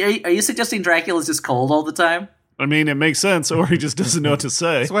cold. Are you suggesting Dracula's just cold all the time? I mean, it makes sense, or he just doesn't know what to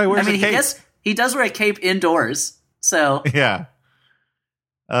say. That's why he wears a cape. He does wear a cape indoors. So yeah.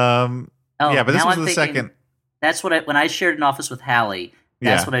 But this was the second. That's what when I shared an office with Hallie.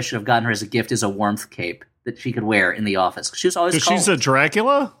 That's what I should have gotten her as a gift, is a warmth cape that she could wear in the office. Because she was always cold. She's a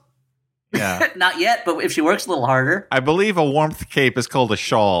Dracula? Yeah. Not yet, but if she works a little harder. I believe a warmth cape is called a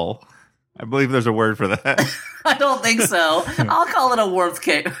shawl. I believe there's a word for that. I don't think so. I'll call it a warmth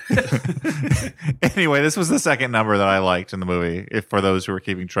cape. Anyway, this was the second number that I liked in the movie, if for those who were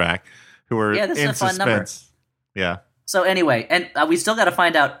keeping track, who were this in is a fun number. suspense. Yeah. So anyway, and we still got to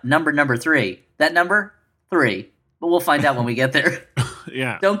find out number 3. That number 3, but we'll find out when we get there.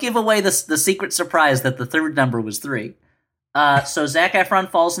 Yeah. Don't give away the secret surprise that the third number was 3. So Zac Efron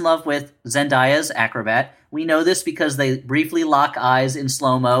falls in love with Zendaya's acrobat. We know this because they briefly lock eyes in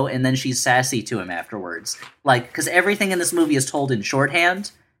slow-mo, and then she's sassy to him afterwards. Like, because everything in this movie is told in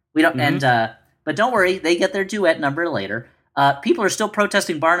shorthand. We don't, but don't worry, they get their duet number later. People are still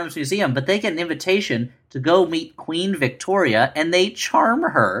protesting Barnum's Museum, but they get an invitation to go meet Queen Victoria, and they charm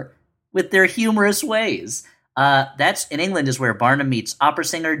her with their humorous ways. That's in England is where Barnum meets opera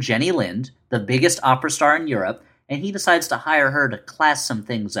singer Jenny Lind, the biggest opera star in Europe, and he decides to hire her to class some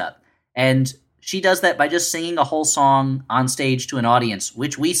things up. And she does that by just singing a whole song on stage to an audience,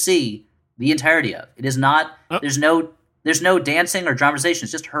 which we see the entirety of. It is not. There's no dancing or dramatization.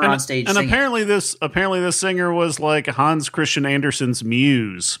 It's just her on stage and singing. apparently this singer was like Hans Christian Andersen's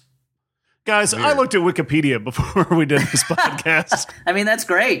muse. Guys, Weird. I looked at Wikipedia before we did this podcast. I mean, that's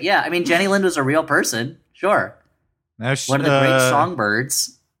great. Yeah, I mean, Jenny Lind was a real person. Sure. Now One of the great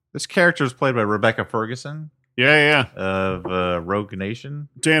songbirds. This character is played by Rebecca Ferguson Yeah. of Rogue Nation.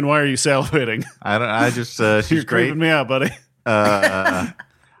 Dan, why are you salivating? I just You're she's great. creeping me out, buddy. I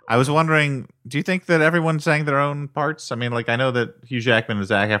was wondering, do you think that everyone sang their own parts? I mean, like, I know that Hugh Jackman and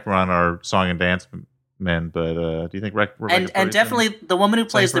Zac Efron are song and dance men, but do you think Rebecca And Ferguson definitely the woman who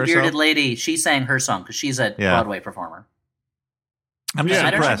plays sang the for bearded herself? lady, she sang her song because she's a Yeah. Broadway performer. I'm just Yeah,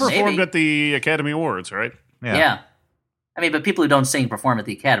 I don't know, she impressed. performed maybe. at the Academy Awards, right? Yeah. I mean, but people who don't sing perform at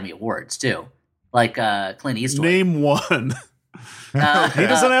the Academy Awards, too. Like Clint Eastwood. Name one. He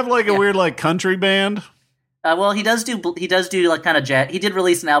doesn't have like a weird like country band, Well, he does do like kind of jazz. He did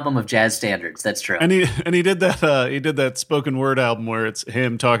release an album of jazz standards. That's true. and he did that spoken word album where it's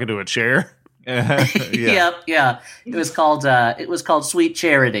him talking to a chair. Yeah. Yeah. It was called Sweet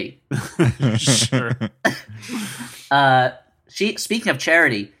Charity. Sure. Speaking of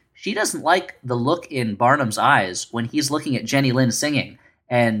Charity, she doesn't like the look in Barnum's eyes when he's looking at Jenny Lind singing,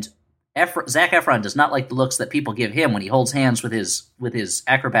 and Zac Efron does not like the looks that people give him when he holds hands with his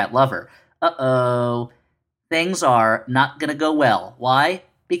acrobat lover. Things are not going to go well. Why?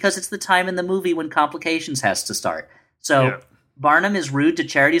 Because it's the time in the movie when complications has to start. So Yeah. Barnum is rude to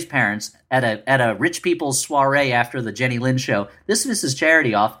Charity's parents at a rich people's soiree after the Jenny Lind show. This pisses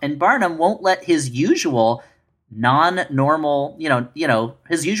Charity off, and Barnum won't let his usual non-normal,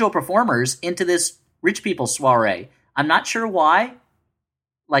 his usual performers into this rich people's soiree. I'm not sure why.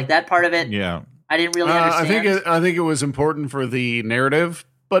 Like that part of it, Yeah. I didn't really understand. I think it was important for the narrative,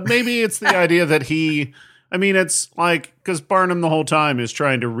 but maybe it's the idea that it's like because Barnum the whole time is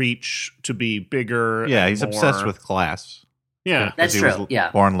trying to reach to be bigger. Yeah, and he's more. obsessed with class. Yeah, That's He was true,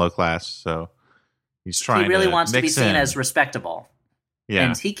 yeah. born low class, so he's trying. He really to wants to be mix seen in. as respectable. Yeah.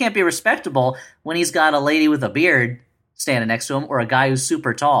 And he can't be respectable when he's got a lady with a beard standing next to him or a guy who's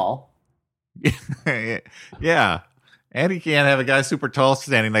super tall. Yeah. And he can't have a guy super tall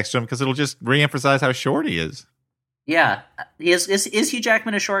standing next to him because it'll just reemphasize how short he is. Yeah. Is Hugh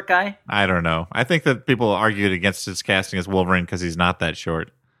Jackman a short guy? I don't know. I think that people argued against his casting as Wolverine because he's not that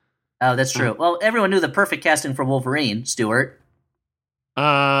short. Oh, that's true. Well, everyone knew the perfect casting for Wolverine, Stuart.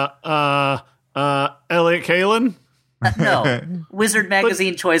 Elliot Kalin. No. Wizard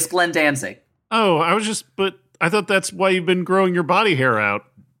Magazine choice Glenn Danzig. Oh, but I thought that's why you've been growing your body hair out.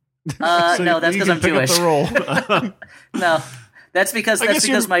 So No, that's you because can I'm pick up Jewish. the role. No. That's because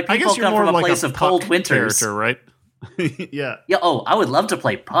my people come from a place of cold winters. character, right? Yeah. Yeah. Oh, I would love to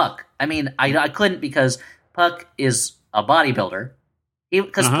play Puck. I mean, I couldn't because Puck is a bodybuilder.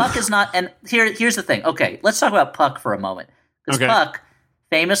 Because Puck is not. And here's the thing. Okay, let's talk about Puck for a moment. Because Okay. Puck,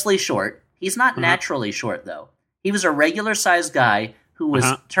 famously short, he's not naturally short though. He was a regular sized guy who was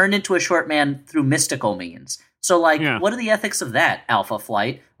turned into a short man through mystical means. So, what are the ethics of that, Alpha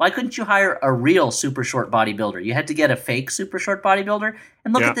Flight? Why couldn't you hire a real super short bodybuilder? You had to get a fake super short bodybuilder.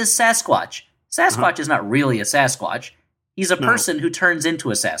 And look at this Sasquatch. Sasquatch is not really a Sasquatch. He's a person who turns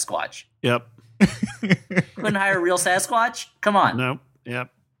into a Sasquatch. Yep. Couldn't hire a real Sasquatch? Come on. No. Yep.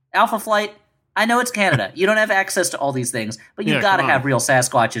 Alpha Flight, I know it's Canada. You don't have access to all these things, but you Yeah, got to come on. have real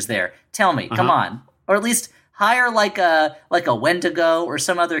Sasquatches there. Tell me, come on. Or at least hire like a Wendigo or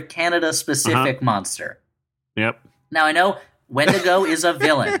some other Canada-specific monster. Yep. Now, I know Wendigo is a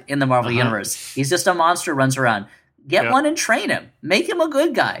villain in the Marvel Universe. He's just a monster, runs around. Get one and train him. Make him a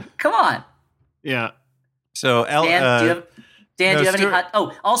good guy. Come on. Yeah. So, Dan, do you have any hot...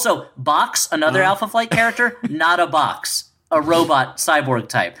 Oh, also, Box, another Alpha Flight character, not a box. A robot cyborg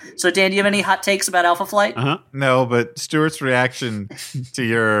type. So, Dan, do you have any hot takes about Alpha Flight? no, but Stuart's reaction to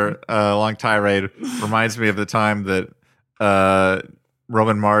your long tirade reminds me of the time that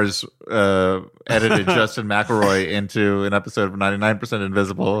Roman Mars edited Justin McElroy into an episode of 99%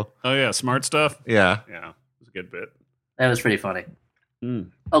 Invisible. Oh yeah, smart stuff. Yeah. Yeah, it was a good bit. That was pretty funny.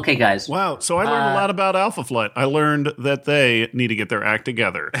 Mm. Okay, guys. Wow. So I learned a lot about Alpha Flight. I learned that they need to get their act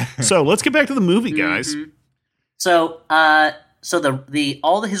together. So let's get back to the movie, guys. Mm-hmm. So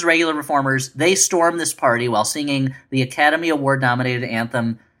all his regular performers, they storm this party while singing the Academy Award nominated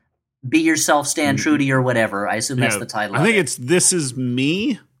anthem, "Be Yourself, Stand True to Your Whatever." I assume that's the title. I think it's "This Is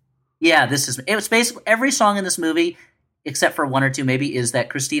Me." Yeah, it was basically every song in this movie, except for one or two maybe, is that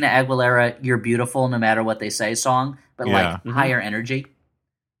Christina Aguilera "You're Beautiful No Matter What They Say" song, but like higher energy.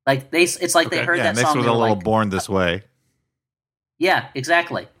 Like it's like they heard that mixed song. with a little "Born This Way." Yeah,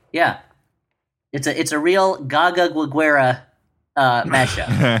 exactly. Yeah, it's a real Gaga Guerra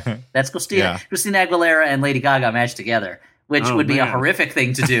mashup. That's Christina Aguilera and Lady Gaga mashed together, which would be a horrific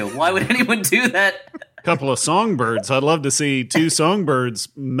thing to do. Why would anyone do that? Couple of songbirds. I'd love to see two songbirds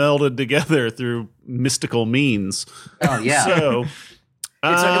melded together through mystical means. Oh yeah. So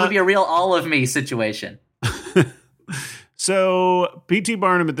it would be a real all of me situation. So P.T.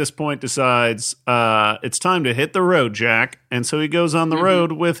 Barnum at this point decides it's time to hit the road, Jack. And so he goes on the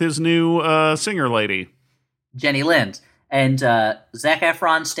road with his new singer lady, Jenny Lind. And Zac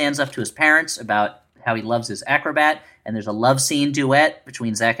Efron stands up to his parents about how he loves his acrobat. And there's a love scene duet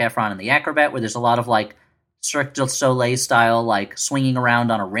between Zac Efron and the acrobat where there's a lot of like Cirque du Soleil style, like swinging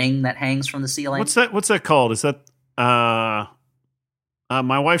around on a ring that hangs from the ceiling. What's that called? Is that my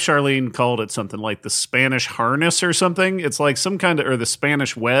wife Charlene called it something like the Spanish harness or something. It's like some kind of, or the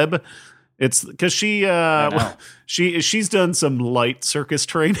Spanish web. It's because she's done some light circus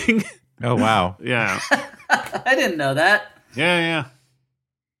training. Oh wow, yeah. I didn't know that. Yeah.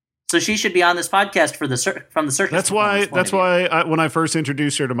 So she should be on this podcast from the circus. That's why when I first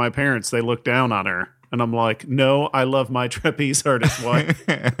introduced her to my parents, they looked down on her, and I'm like, no, I love my trapeze artist wife.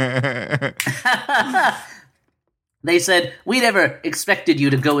 They said, "We never expected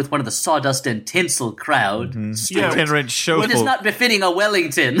you to go with one of the sawdust and tinsel crowd. Show. It is not befitting a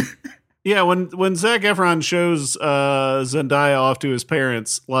Wellington." Yeah, when Zac Efron shows Zendaya off to his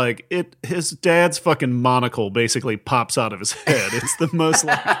parents, like his dad's fucking monocle basically pops out of his head. It's the most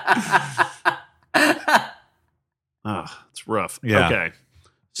like, it's rough. Yeah. Okay.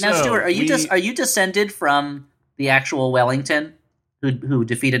 Now, So Stuart, are you descended from the actual Wellington who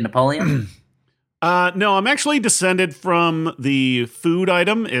defeated Napoleon? No, I'm actually descended from the food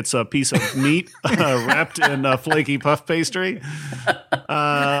item. It's a piece of meat wrapped in flaky puff pastry.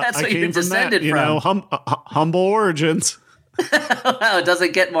 That's what you're descended from. You know, humble origins. Wow, it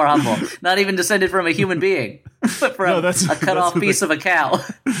doesn't get more humble. Not even descended from a human being, but from a cut-off piece of a cow.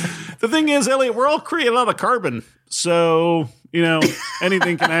 The thing is, Elliot, we're all created out of carbon, so you know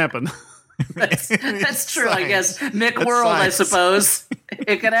anything can happen. That's true, I guess. Mick World, I suppose.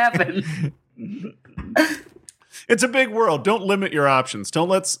 It can happen. It's a big world. Don't limit your options. Don't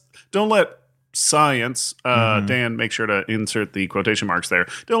let science. Dan, make sure to insert the quotation marks there.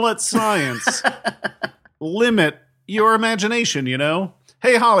 Don't let science limit your imagination. You know,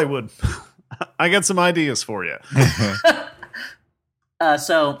 hey Hollywood, I got some ideas for you.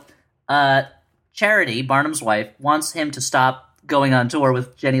 So, Charity, Barnum's wife, wants him to stop going on tour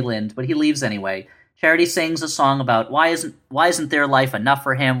with Jenny Lind, but he leaves anyway. Charity sings a song about why isn't their life enough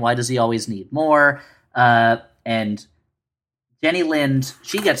for him? Why does he always need more? And Jenny Lind,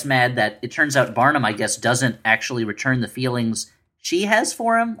 she gets mad that it turns out Barnum, I guess, doesn't actually return the feelings she has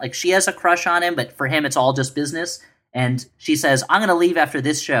for him. Like, she has a crush on him, but for him, it's all just business. And she says, "I'm going to leave after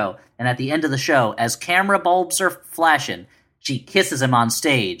this show." And at the end of the show, as camera bulbs are flashing, she kisses him on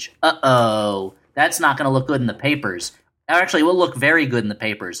stage. Uh-oh. That's not going to look good in the papers. Actually, it will look very good in the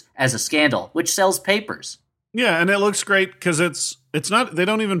papers as a scandal, which sells papers. Yeah, and it looks great because it's not. They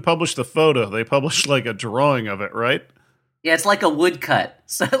don't even publish the photo; they publish like a drawing of it, right? Yeah, it's like a woodcut.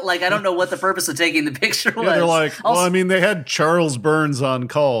 So, like, I don't know what the purpose of taking the picture was. Yeah, they're like, well, I mean, they had Charles Burns on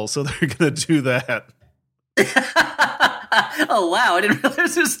call, so they're going to do that. Oh wow! I didn't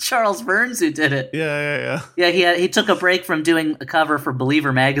realize it was Charles Burns who did it. Yeah. Yeah, he took a break from doing a cover for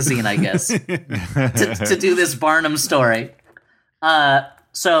Believer magazine, I guess, to do this Barnum story.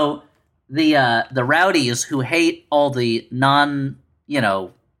 So the rowdies who hate all the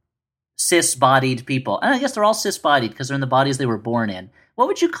cis-bodied people, and I guess they're all cis-bodied because they're in the bodies they were born in. What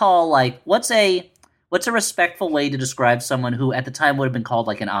would you call what's a respectful way to describe someone who at the time would have been called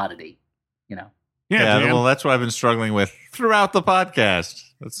like an oddity? You know. Yeah, well, that's what I've been struggling with throughout the podcast.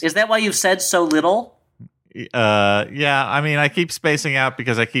 Is that why you've said so little? Yeah, I mean, I keep spacing out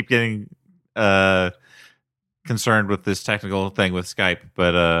because I keep getting concerned with this technical thing with Skype,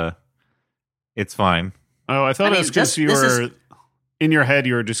 but it's fine. Oh, I thought it was because you were in your head,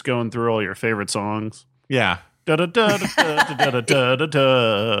 you were just going through all your favorite songs. Yeah. Da da da da da da da da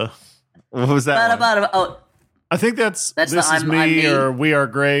da. What was that one? Oh, I think that's That's This the Is I'm Me Me. or We Are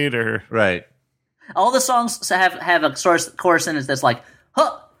Great or Right. all the songs have a chorus in it that's like,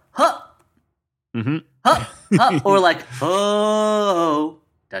 huh, huh, huh, huh, or like, oh,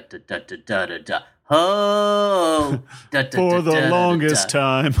 da da da da da da da, oh, da da For da, the da, Longest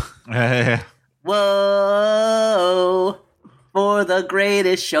da, da. Time. Whoa, for the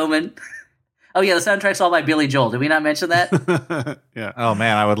Greatest Showman. Oh yeah, the soundtrack's all by Billy Joel. Did we not mention that? Yeah. Oh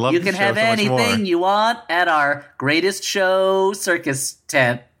man, I would love You to can show have so much anything more. you want at our Greatest Show circus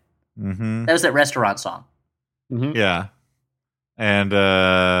tent. Mm-hmm. That was that restaurant song. Yeah. And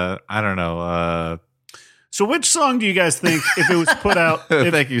I don't know. So which song do you guys think if it was put out?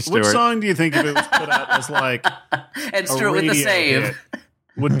 Thank you, Which Stuart. song do you think if it was put out as like And a Stuart with the radio save. hit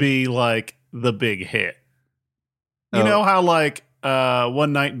would be like the big hit? You Oh. know how like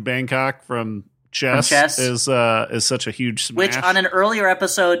One Night in Bangkok from Chess, Chess? is such a huge smash. Which on an earlier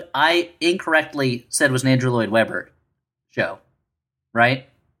episode I incorrectly said was an Andrew Lloyd Webber show, right?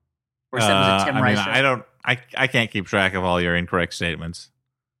 Or said was it Tim Rice? Show? I can't keep track of all your incorrect statements.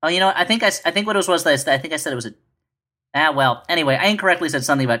 Oh, you know what? I think what it was that I think I said it was a. Well, anyway, I incorrectly said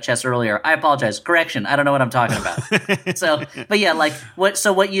something about chess earlier. I apologize. Correction. I don't know what I'm talking about. So, but yeah, like what?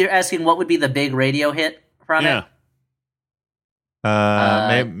 So what you're asking? What would be the big radio hit from yeah.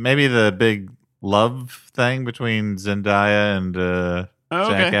 it? Maybe the big love thing between Zendaya and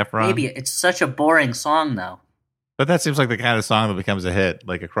Zac Efron. Maybe it's such a boring song though. But that seems like the kind of song that becomes a hit,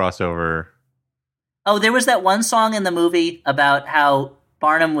 like a crossover. Oh, there was that one song in the movie about how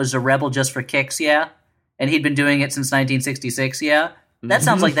Barnum was a rebel just for kicks, yeah? And he'd been doing it since 1966, yeah? That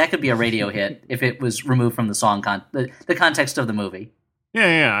sounds like that could be a radio hit if it was removed from the song, the context of the movie.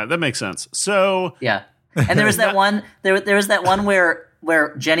 Yeah, that makes sense. So Yeah. And there was that one, there was that one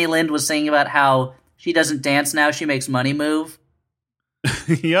where Jenny Lind was singing about how she doesn't dance now, she makes money move.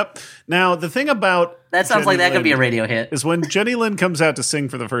 yep. Now the thing about That sounds like Jenny that could be a Lind radio hit. is when Jenny Lind comes out to sing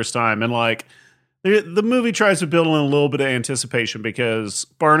for the first time, and like the movie tries to build in a little bit of anticipation because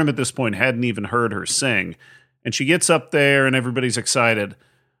Barnum at this point hadn't even heard her sing, and she gets up there and everybody's excited.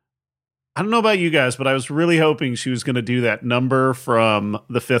 I don't know about you guys, but I was really hoping she was going to do that number from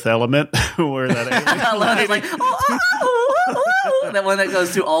The Fifth Element where that It's like, that one that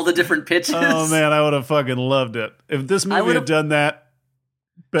goes through all the different pitches. Oh man, I would have fucking loved it if this movie had done that.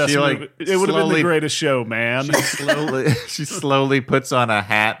 Best She, like, movie. It would have been the slowly- Greatest Show, man. She slowly puts on a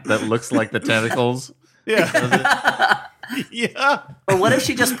hat that looks like the tentacles. Yeah, yeah. Or what if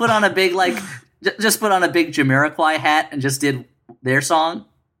she just put on a big just put on a big Jamiroquai hat and just did their song?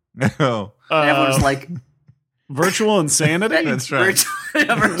 Oh, And everyone's like, Virtual insanity. That's right.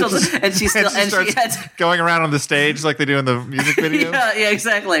 virtual, and she still she starts going around on the stage like they do in the music video. yeah,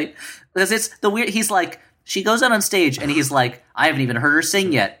 exactly. Because it's the weird. He's like, she goes out on stage and he's like, I haven't even heard her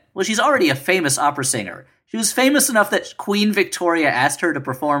sing yet. Well, she's already a famous opera singer. She was famous enough that Queen Victoria asked her to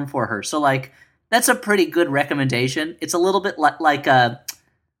perform for her. So like, that's a pretty good recommendation. It's a little bit like there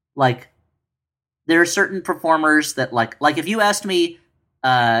are certain performers that like if you asked me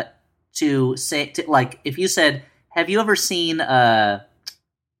to say like if you said, have you ever seen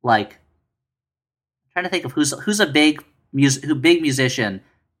like I'm trying to think of who's a big musician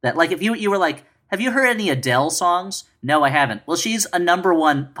that like if you were like, have you heard any Adele songs? No, I haven't. Well, she's a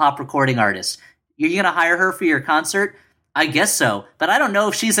 #1 pop recording artist. You're going to hire her for your concert? I guess so, but I don't know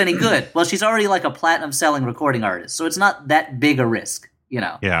if she's any good. Well, she's already like a platinum selling recording artist, so it's not that big a risk, you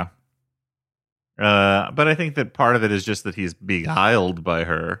know. Yeah. But I think that part of it is just that he's beguiled by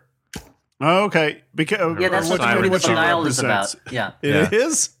her. Oh, okay. Because Yeah, that's what the movie The Beguiled is about. Yeah. It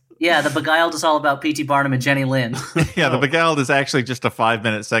is? Yeah, The Beguiled is all about P.T. Barnum and Jenny Lind. Yeah, the beguiled is actually just a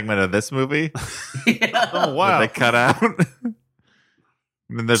 5-minute segment of this movie Yeah. Oh, wow. that they cut out. And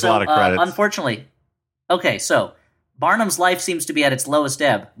then there's a lot of credits. Unfortunately. Okay, so Barnum's life seems to be at its lowest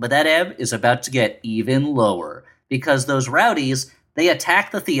ebb, but that ebb is about to get even lower because those rowdies, they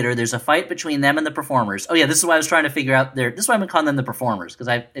attack the theater. There's a fight between them and the performers. Oh yeah, this is why I was trying to figure out this is why I'm calling them the performers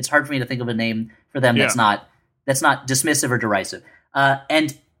because it's hard for me to think of a name for them that's not dismissive or derisive.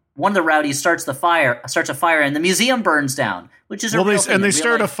 And one of the rowdies starts a fire, and the museum burns down, which is a real thing. And they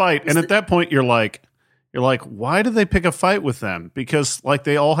start a fight, and at that point you're like, why did they pick a fight with them? Because like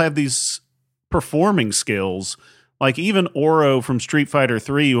they all have these performing skills. Like even Oro from Street Fighter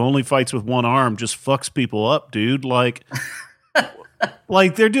 3, who only fights with one arm, just fucks people up, dude. Like,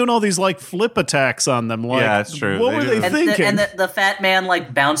 like they're doing all these like flip attacks on them. Like, yeah, that's true. What were they thinking? And the fat man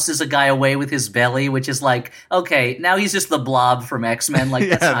like bounces a guy away with his belly, which is like, okay, now he's just the Blob from X-Men. Like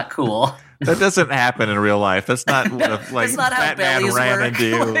that's not cool. That doesn't happen in real life. That's not what That's not how Batman bellies ran work. into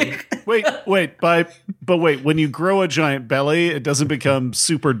you. Wait, but wait, when you grow a giant belly, it doesn't become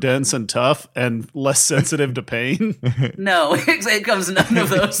super dense and tough and less sensitive to pain? No, it comes none of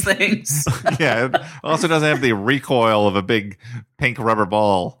those things. Yeah, it also doesn't have the recoil of a big pink rubber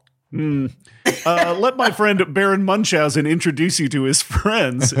ball. Let my friend Baron Munchausen introduce you to his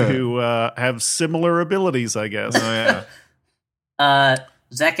friends who have similar abilities, I guess. Oh, yeah.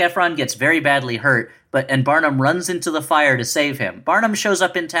 Zac Efron gets very badly hurt, and Barnum runs into the fire to save him. Barnum shows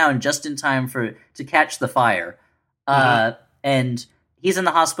up in town just in time to catch the fire. And he's in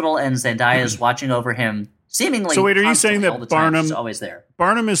the hospital, and Zendaya is watching over him, seemingly. So wait, are you constantly saying all that the time. Barnum She's always there?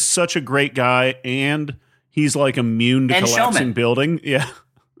 Barnum is such a great guy, and he's like immune to And collapsing showman. building? Yeah.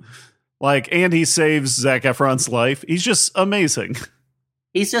 And he saves Zac Efron's life. He's just amazing.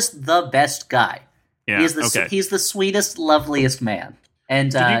 He's just the best guy. Yeah. He's the sweetest, loveliest man.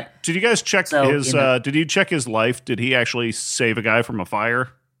 And Did you guys check so, his? Did you check his life? Did he actually save a guy from a fire?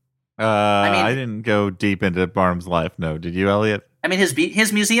 I didn't go deep into Barnum's life. No, did you, Elliot? I mean,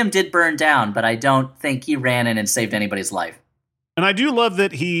 his museum did burn down, but I don't think he ran in and saved anybody's life. And I do love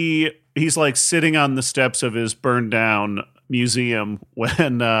that he's like sitting on the steps of his burned down museum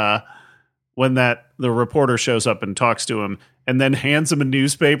when the reporter shows up and talks to him, and then hands him a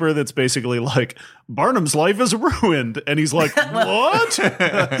newspaper that's basically like, Barnum's life is ruined. And he's like, what?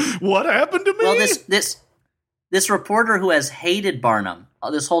 What happened to me? Well, this reporter who has hated Barnum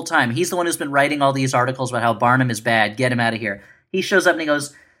this whole time, he's the one who's been writing all these articles about how Barnum is bad, get him out of here. He shows up and he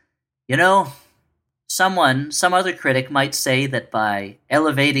goes, some other critic might say that by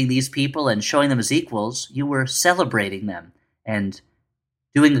elevating these people and showing them as equals, you were celebrating them and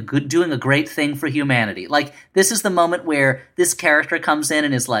doing a great thing for humanity. Like, this is the moment where this character comes in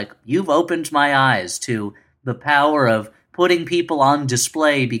and is like, you've opened my eyes to the power of putting people on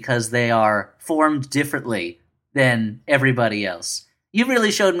display because they are formed differently than everybody else. You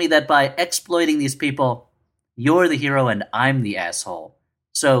really showed me that by exploiting these people, you're the hero and I'm the asshole.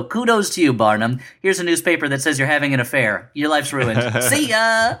 So kudos to you, Barnum. Here's a newspaper that says you're having an affair. Your life's ruined. See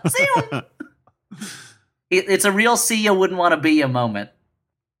ya! See ya! It's a real see ya, wouldn't want to be a moment.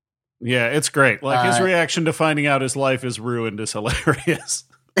 Yeah, it's great. Like, his reaction to finding out his life is ruined is hilarious.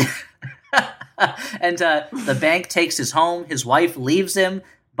 And the bank takes his home. His wife leaves him.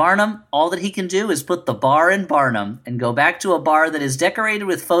 Barnum, all that he can do is put the bar in Barnum and go back to a bar that is decorated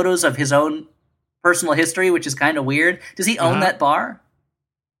with photos of his own personal history, which is kind of weird. Does he own that bar?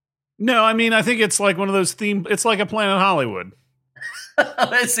 No, I mean, I think it's like one of those it's like a Planet Hollywood.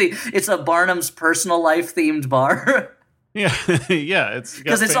 Let's see. It's a Barnum's personal life themed bar. Yeah, yeah. It's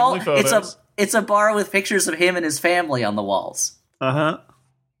because it's a bar with pictures of him and his family on the walls.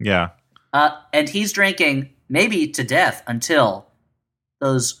 Yeah. And he's drinking maybe to death until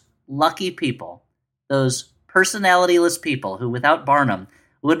those lucky people, those personalityless people who, without Barnum,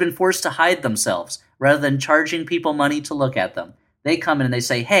 would have been forced to hide themselves rather than charging people money to look at them. They come in and they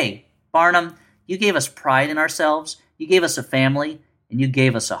say, "Hey, Barnum, you gave us pride in ourselves, you gave us a family, and you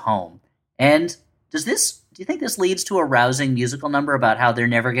gave us a home." And do you think this leads to a rousing musical number about how they're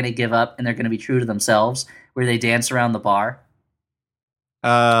never going to give up and they're going to be true to themselves, where they dance around the bar?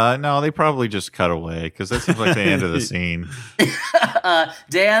 No, they probably just cut away because that seems like the end of the scene.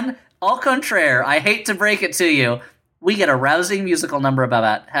 Dan, au contraire, I hate to break it to you. We get a rousing musical number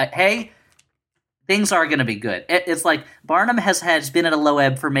about, hey, things are going to be good. It's like Barnum has been at a low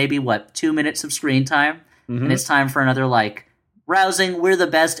ebb for maybe, 2 minutes of screen time? Mm-hmm. And it's time for another, rousing, we're the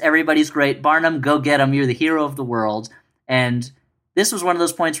best, everybody's great, Barnum, go get 'em, you're the hero of the world. And this was one of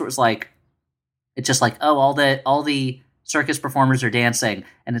those points where it's just like, oh, all the circus performers are dancing,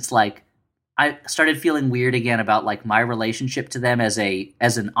 and it's like, I started feeling weird again about my relationship to them as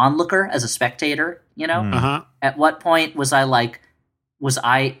an onlooker, as a spectator, At what point was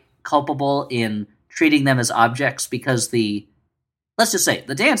I culpable in treating them as objects? Because let's just say,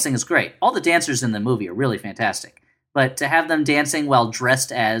 the dancing is great. All the dancers in the movie are really fantastic. But to have them dancing while dressed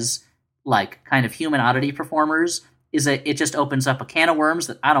as kind of human oddity performers it just opens up a can of worms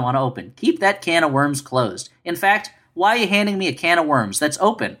that I don't want to open. Keep that can of worms closed. In fact, why are you handing me a can of worms that's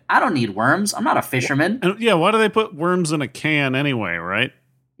open? I don't need worms. I'm not a fisherman. Yeah, why do they put worms in a can anyway, right?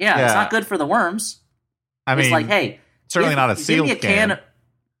 Yeah, it's not good for the worms. I mean, it's hey, certainly not a sealed give me a can.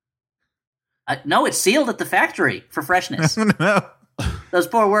 No, it's sealed at the factory for freshness. No. Those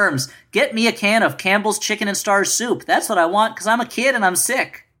poor worms. Get me a can of Campbell's Chicken and Stars soup. That's what I want because I'm a kid and I'm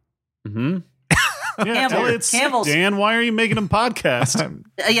sick. Mm-hmm. Yeah, Campbell's. Dan, why are you making them podcast?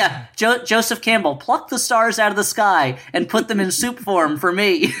 Yeah, Joseph Campbell, pluck the stars out of the sky and put them in soup form for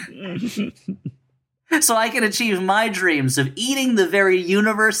me. So I can achieve my dreams of eating the very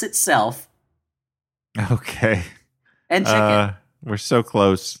universe itself Okay. And chicken. We're so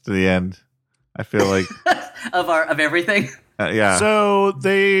close to the end. I feel like of everything. yeah. So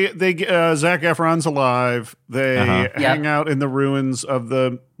they Zac Efron's alive. They hang Yep. out in the ruins of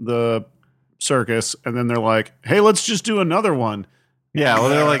the circus, and then they're like, "Hey, let's just do another one." Yeah, well,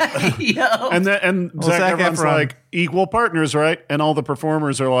 they're like, Yo. And Zac Efron's Efron- like, "Equal partners, right?" And all the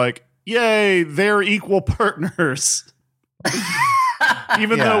performers are like, "Yay, they're equal partners."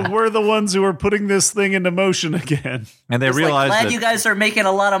 Even Yeah. though we're the ones who are putting this thing into motion again. and they It's like, realize glad that, you guys are making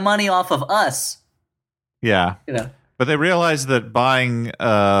a lot of money off of us. yeah, You know. but they realize that buying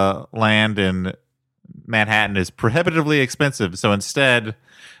land in Manhattan is prohibitively expensive. So instead,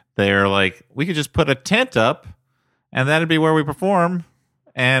 they're like, we could just put a tent up, and that'd be where we perform.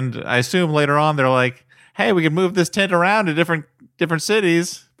 And I assume later on, they're like, hey, we can move this tent around to different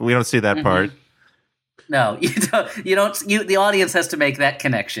cities, but we don't see that part. No, you don't. The audience has to make that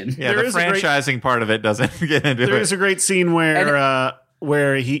connection. Yeah, There the is a great- franchising part of it doesn't get into There it. is a great scene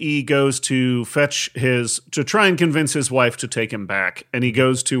where he goes to to try and convince his wife to take him back, and he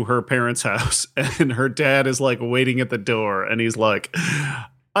goes to her parents' house, and her dad is like waiting at the door, and he's like,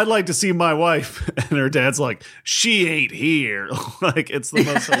 "I'd like to see my wife," and her dad's like, "She ain't here." Like, it's the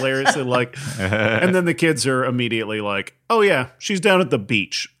most hilarious. And like, and then the kids are immediately like, "Oh yeah, she's down at the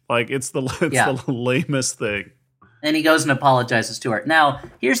beach." Like, it's the lamest thing. And he goes and apologizes to her. Now,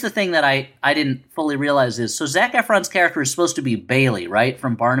 here's the thing that I didn't fully realize is, so Zac Efron's character is supposed to be Bailey, right?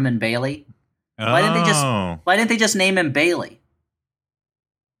 From Barnum and Bailey. Why didn't they just name him Bailey?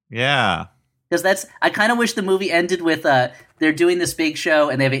 Yeah. Because I kind of wish the movie ended with they're doing this big show,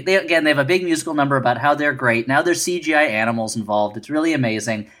 and they have a big musical number about how they're great. Now there's CGI animals involved. It's really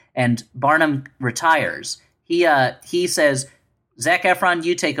amazing. And Barnum retires. He says, Zac Efron,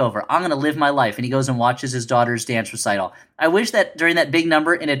 you take over. I'm going to live my life. And he goes and watches his daughter's dance recital. I wish that during that big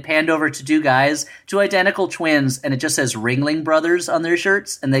number, it had panned over to two guys, two identical twins, and it just says Ringling Brothers on their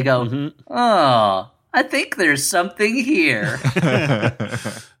shirts. And they go, oh, I think there's something here.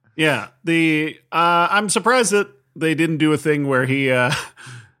 Yeah, I'm surprised that they didn't do a thing where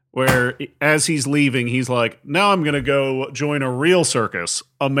where as he's leaving, he's like, "Now I'm going to go join a real circus,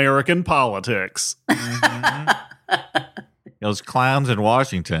 American politics." Those clowns in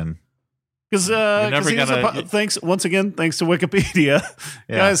Washington. Because never thanks to Wikipedia,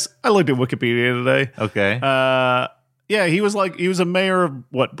 guys. I looked at Wikipedia today. Okay. Yeah, he was a mayor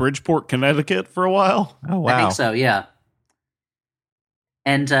of Bridgeport, Connecticut for a while. Oh, wow. I think so, yeah.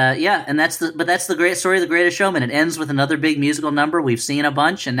 And that's the great story of The Greatest Showman. It ends with another big musical number. We've seen a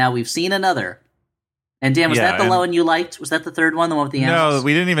bunch, and now we've seen another. And Dan, was that the one you liked? Was that the third one, the one with the animals? No,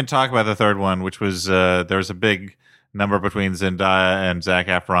 we didn't even talk about the third one, which was there was a big number between Zendaya and Zac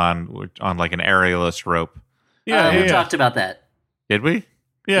Efron on like an aerialist rope. Yeah, we talked about that. Did we?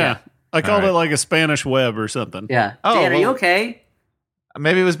 Yeah. I called All right. it like a Spanish web or something. Yeah. Oh, Dan, are you well- okay?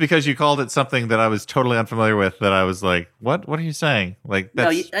 Maybe it was because you called it something that I was totally unfamiliar with that I was like, what are you saying? Like,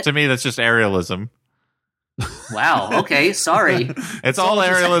 No, that's to me, that's just aerialism. Wow. Okay. Sorry. It's all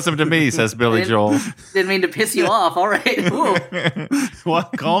aerialism to me, says Billy Joel. Didn't mean to piss you off. All right. Ooh. Well,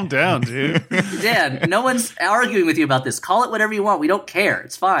 calm down, dude. Dan, no one's arguing with you about this. Call it whatever you want. We don't care.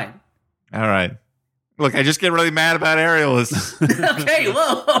 It's fine. All right. Look, I just get really mad about aerialism. Okay.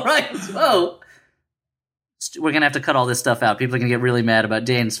 Whoa. All right. Whoa. We're going to have to cut all this stuff out. People are going to get really mad about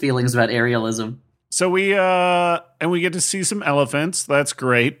Dan's feelings about aerialism. So we get to see some elephants. That's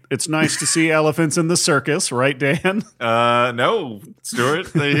great. It's nice to see elephants in the circus, right, Dan? No,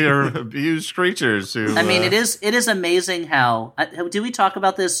 Stuart. They are abused creatures who. I mean, it is amazing how. Did we talk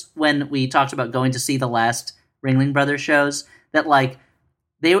about this when we talked about going to see the last Ringling Brothers shows? That like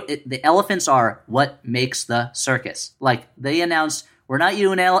the elephants are what makes the circus. Like they announced we're not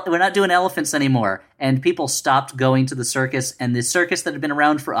doing elephants anymore, and people stopped going to the circus, and the circus that had been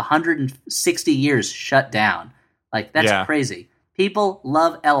around for 160 years shut down. Like that's crazy. People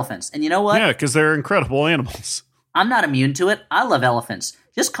love elephants, and you know what? Yeah, because they're incredible animals. I'm not immune to it. I love elephants.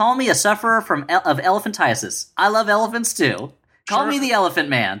 Just call me a sufferer of elephantiasis. I love elephants too. Call me the Elephant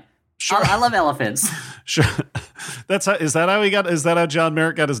Man. Sure. I love elephants. Sure. Is that how John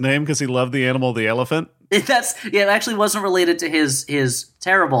Merritt got his name? Because he loved the animal, the elephant? It actually wasn't related to his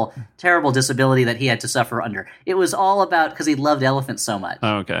terrible, terrible disability that he had to suffer under. It was all about because he loved elephants so much.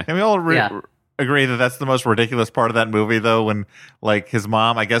 Oh, okay. Can we all agree that that's the most ridiculous part of that movie, though? When like his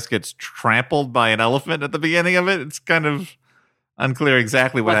mom, I guess, gets trampled by an elephant at the beginning of it. It's kind of unclear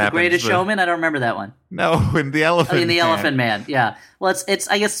exactly what happens. The Greatest Showman? I don't remember that one. No, in the Elephant. The Man. Elephant Man. Yeah. Well, it's.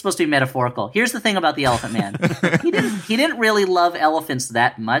 I guess it's supposed to be metaphorical. Here's the thing about the Elephant Man. He didn't really love elephants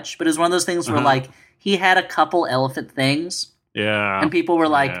that much, but it was one of those things where like he had a couple elephant things. Yeah. And people were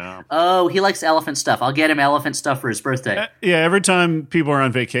like, Oh, he likes elephant stuff. I'll get him elephant stuff for his birthday. Yeah, every time people are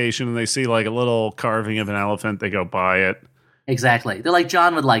on vacation and they see like a little carving of an elephant, they go buy it. Exactly. They're like,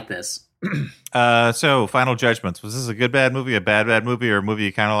 John would like this. So, final judgments. Was this a good, bad movie, a bad movie, or a movie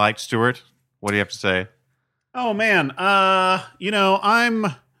you kind of liked, Stuart? What do you have to say? Oh man, I'm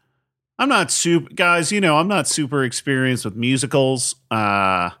not super guys. I'm not super experienced with musicals.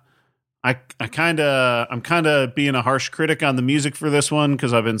 I'm kind of being a harsh critic on the music for this one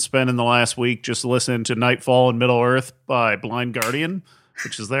because I've been spending the last week just listening to Nightfall and Middle Earth by Blind Guardian,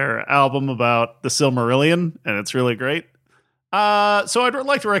 which is their album about the Silmarillion, and it's really great. So I'd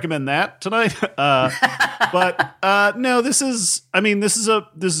like to recommend that tonight. But no, this is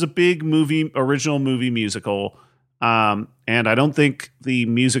a big movie, original movie musical. And I don't think the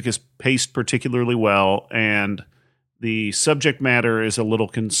music is paced particularly well, and the subject matter is a little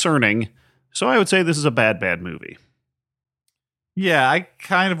concerning. So I would say this is a bad movie. Yeah, I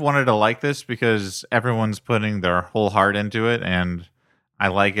kind of wanted to like this because everyone's putting their whole heart into it, and I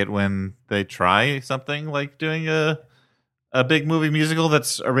like it when they try something like doing a big movie musical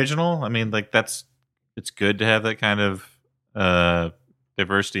that's original. I mean, like it's good to have that kind of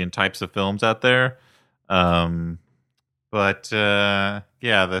diversity in types of films out there. But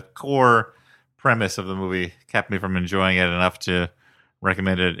the core premise of the movie kept me from enjoying it enough to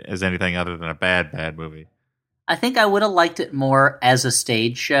recommend it as anything other than a bad movie. I think I would have liked it more as a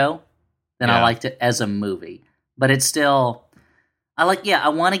stage show than I liked it as a movie. But it's still, I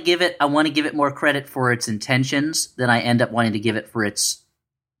want to give it more credit for its intentions than I end up wanting to give it for its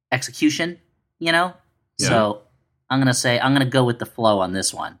execution, Yeah. So I'm going to go with the flow on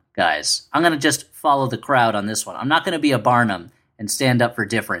this one, guys. I'm going to just follow the crowd on this one. I'm not going to be a Barnum and stand up for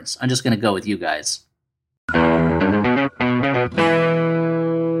difference. I'm just going to go with you guys.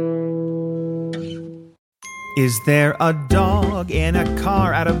 Is there a dog in a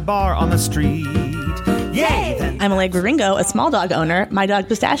car at a bar on the street? Yay! I'm Allegra Ringo, a small dog owner. My dog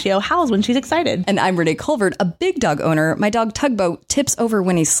Pistachio howls when she's excited. And I'm Renee Colvert, a big dog owner. My dog Tugboat tips over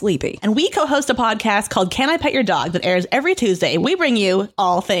when he's sleepy. And we co-host a podcast called Can I Pet Your Dog that airs every Tuesday. We bring you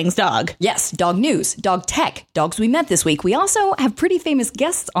all things dog. Yes, dog news, dog tech, dogs we met this week. We also have pretty famous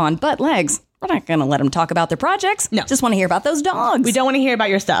guests on, but Legs, we're not going to let them talk about their projects. No. Just want to hear about those dogs. We don't want to hear about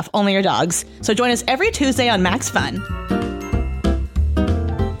your stuff, only your dogs. So join us every Tuesday on Max Fun.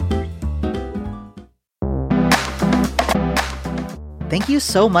 Thank you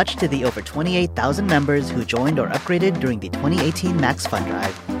so much to the over 28,000 members who joined or upgraded during the 2018 Max Fun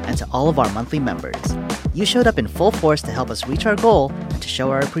Drive, and to all of our monthly members. You showed up in full force to help us reach our goal, and to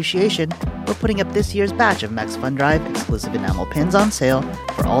show our appreciation, we're putting up this year's batch of Max Fun Drive exclusive enamel pins on sale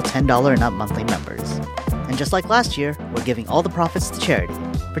for all $10 and up monthly members. And just like last year, we're giving all the profits to charity.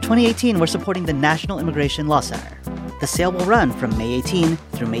 For 2018, we're supporting the National Immigration Law Center. The sale will run from May 18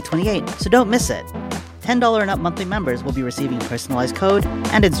 through May 28, so don't miss it. $10 and up monthly members will be receiving personalized code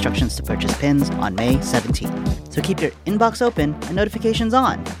and instructions to purchase pins on May 17. So keep your inbox open and notifications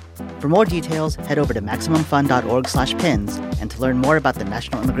on. For more details, head over to MaximumFun.org/pins, and to learn more about the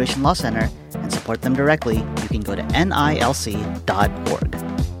National Immigration Law Center and support them directly, you can go to NILC.org.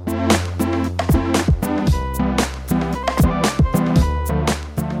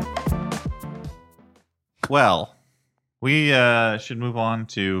 Well, we should move on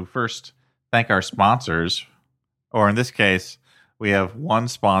to first thank our sponsors, or in this case, we have one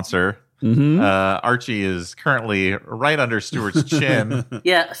sponsor. Mm-hmm. Archie is currently right under Stuart's chin.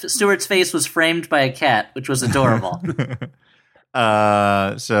 Yeah, Stuart's face was framed by a cat, which was adorable.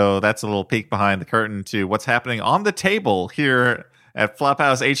 So that's a little peek behind the curtain to what's happening on the table here at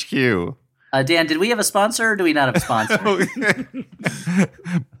Flophouse HQ. Dan, did we have a sponsor or do we not have a sponsor?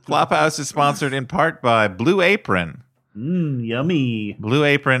 Flophouse is sponsored in part by Blue Apron. Yummy. Blue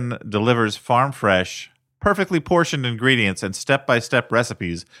Apron delivers farm fresh, perfectly portioned ingredients and step-by-step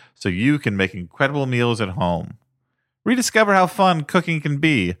recipes so you can make incredible meals at home. Rediscover how fun cooking can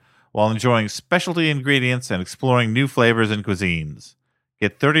be while enjoying specialty ingredients and exploring new flavors and cuisines.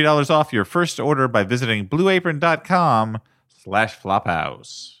 Get $30 off your first order by visiting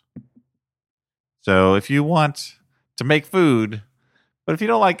blueapron.com/flophouse. So if you want to make food, but if you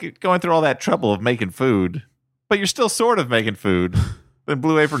don't like going through all that trouble of making food, but you're still sort of making food, then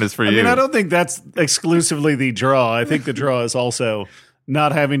Blue Apron is for you. I mean, I don't think that's exclusively the draw. I think the draw is also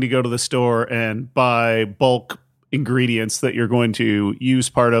not having to go to the store and buy bulk ingredients that you're going to use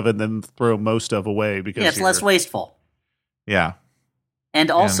part of and then throw most of away. Because it's less wasteful. Yeah.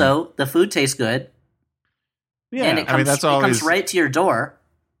 And also, the food tastes good. Yeah. And it comes right to your door.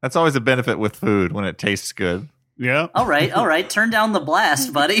 That's always a benefit with food when it tastes good. Yeah. All right. Turn down the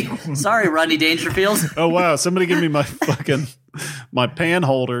blast, buddy. Sorry, Rodney Dangerfield. Oh, wow. Somebody give me my pan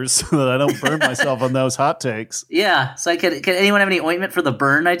holders so that I don't burn myself on those hot takes. Yeah. So can anyone have any ointment for the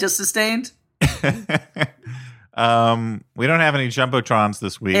burn I just sustained? We don't have any Jumbotrons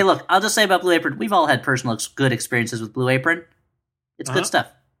this week. Hey, look, I'll just say about Blue Apron, we've all had personal good experiences with Blue Apron. It's good stuff.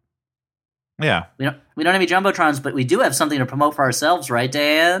 Yeah. We don't have any Jumbotrons, but we do have something to promote for ourselves, right,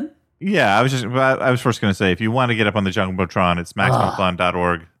 Dan? Yeah, I was first going to say, if you want to get up on the Jumbotron, it's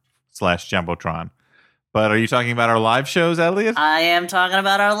MaximumFun.org/Jumbotron. But are you talking about our live shows, Elliot? I am talking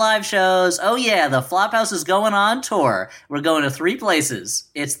about our live shows. Oh, yeah, the Flophouse is going on tour. We're going to 3 places.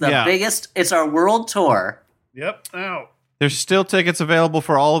 It's the biggest. It's our world tour. Yep. Ow. There's still tickets available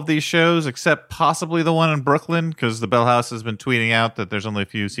for all of these shows, except possibly the one in Brooklyn, because the Bell House has been tweeting out that there's only a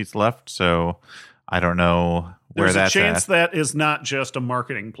few seats left, so I don't know where There's that's a chance at. that is not just a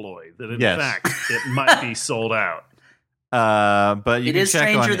marketing ploy, that in fact it might be sold out. But it is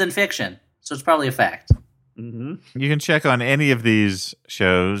stranger than fiction, so it's probably a fact. Mm-hmm. You can check on any of these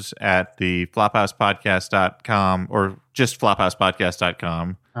shows at the flophousepodcast.com or just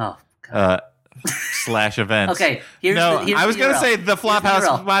flophousepodcast.com. Oh, God. /events. Okay, I was going to URL. say the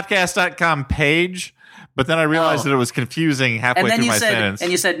flophousepodcast.com page, but then I realized that it was confusing halfway through my sentence.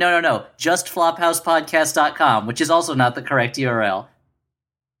 And you said, no, just flophousepodcast.com, which is also not the correct URL.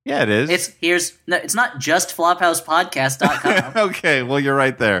 Yeah, it is. It's not just flophousepodcast.com. Okay, well, you're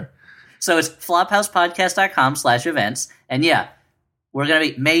right there. So it's flophousepodcast.com/events. And yeah, we're going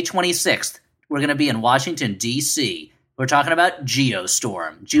to be May 26th. We're going to be in Washington, D.C. We're talking about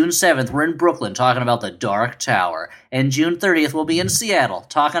Geostorm. June 7th, we're in Brooklyn talking about The Dark Tower. And June 30th, we'll be in Seattle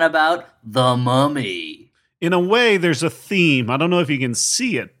talking about The Mummy. In a way, there's a theme. I don't know if you can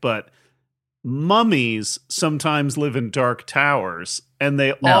see it, but mummies sometimes live in dark towers, and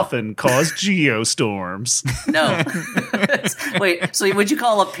they often cause geostorms. No. Wait, so would you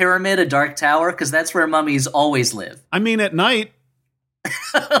call a pyramid a dark tower? Because that's where mummies always live. I mean, at night.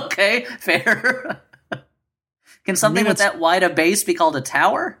 Okay, fair. Can something with that wide a base be called a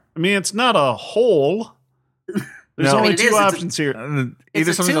tower? I mean, it's not a hole. There's only two options here.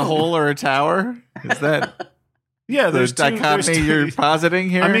 Either something's a hole or a tower? Is that... Yeah, there's dichotomy you're positing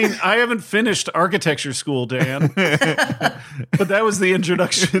here? I mean, I haven't finished architecture school, Dan. But that was the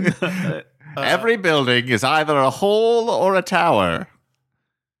introduction. Every building is either a hole or a tower.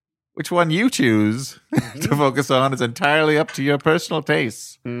 Which one you choose to focus on is entirely up to your personal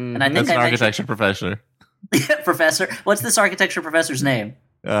tastes. And I think That's an architecture professor. Professor? What's this architecture professor's name?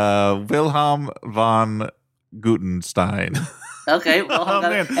 Wilhelm von Gutenstein. Okay, well,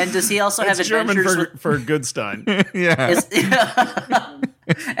 and does he also have adventures German for Goodstein? Yeah.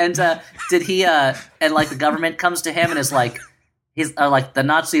 And did he? And like the government comes to him and is like, he's like the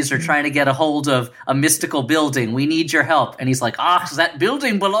Nazis are trying to get a hold of a mystical building. We need your help. And he's like, that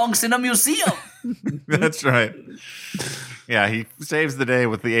building belongs in a museum. That's right. Yeah, he saves the day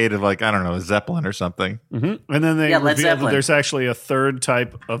with the aid of a Zeppelin or something. Mm-hmm. And then they reveal that there's actually a third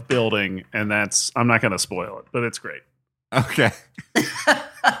type of building, and I'm not going to spoil it, but it's great. Okay.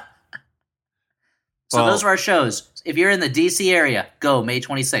 So those are our shows. If you're in the DC area, go May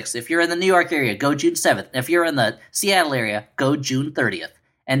 26th. If you're in the New York area, go June 7th. If you're in the Seattle area, go June 30th.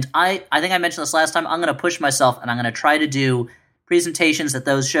 And I think I mentioned this last time. I'm going to push myself, and I'm going to try to do presentations at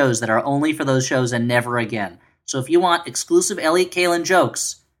those shows that are only for those shows and never again. So if you want exclusive Elliot Kalin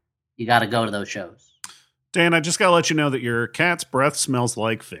jokes, you got to go to those shows. Dan, I just got to let you know that your cat's breath smells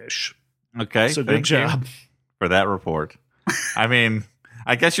like fish. Okay. So good job for that report. I mean,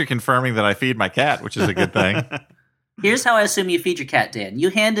 I guess you're confirming that I feed my cat, which is a good thing. Here's how I assume you feed your cat, Dan. You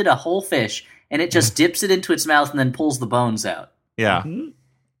hand it a whole fish, and it just dips it into its mouth and then pulls the bones out. Yeah. Mm-hmm.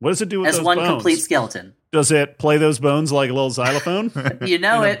 What does it do with as those one bones? Complete skeleton? Does it play those bones like a little xylophone? You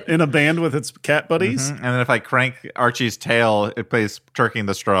know in a band with its cat buddies? Mm-hmm. And then if I crank Archie's tail, it plays Turkey in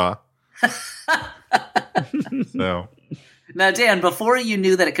the Straw. So... Now, Dan, before you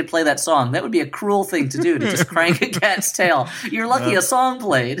knew that it could play that song, that would be a cruel thing to do, to just crank a cat's tail. You're lucky a song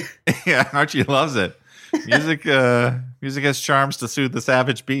played. Yeah, Archie loves it. Music has charms to soothe the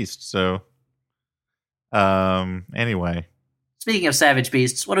savage beast, so... Anyway. Speaking of savage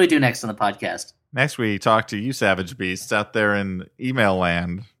beasts, what do we do next on the podcast? Next, we talk to you savage beasts out there in email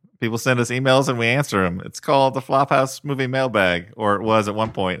land. People send us emails and we answer them. It's called the Flophouse Movie Mailbag, or it was at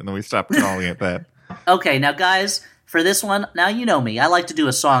one point, and then we stopped calling it that. Okay, now guys... For this one, now you know me. I like to do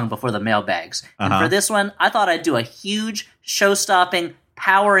a song before the mailbags. And for this one, I thought I'd do a huge, show-stopping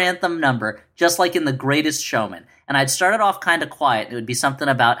power anthem number, just like in The Greatest Showman. And I'd start it off kind of quiet. It would be something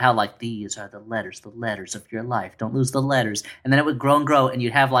about how, like, these are the letters of your life. Don't lose the letters. And then it would grow and grow, and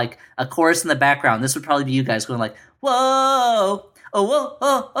you'd have, like, a chorus in the background. This would probably be you guys going like, whoa, oh, whoa,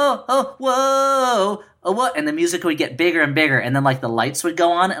 oh, oh, oh, whoa, oh, what? And the music would get bigger and bigger, and then, like, the lights would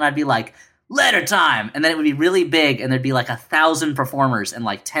go on, and I'd be like, letter time! And then it would be really big, and there'd be like 1,000 performers and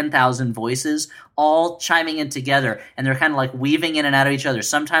like 10,000 voices all chiming in together, and they're kind of like weaving in and out of each other.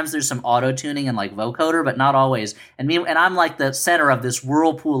 Sometimes there's some auto-tuning and like vocoder, but not always. And I'm like the center of this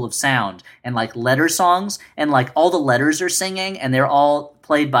whirlpool of sound and like letter songs, and like all the letters are singing, and they're all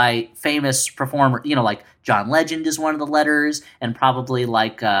played by famous performers, like John Legend is one of the letters, and probably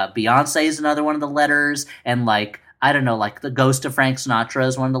like Beyonce is another one of the letters, and like I don't know, like the ghost of Frank Sinatra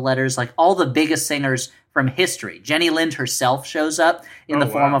is one of the letters. Like all the biggest singers from history. Jenny Lind herself shows up in the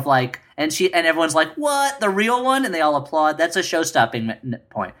form of like, and everyone's like, "What? The real one?" And they all applaud. That's a show-stopping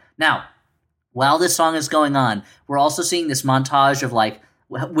point. Now, while this song is going on, we're also seeing this montage of like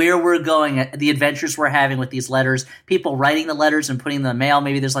where we're going, the adventures we're having with these letters, people writing the letters and putting them in the mail.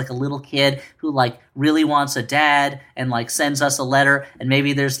 Maybe there's like a little kid who like really wants a dad and like sends us a letter, and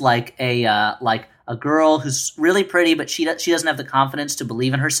maybe there's like a girl who's really pretty, but she doesn't have the confidence to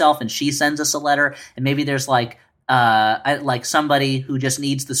believe in herself, and she sends us a letter. And maybe there's like somebody who just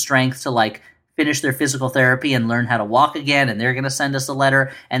needs the strength to like finish their physical therapy and learn how to walk again, and they're going to send us a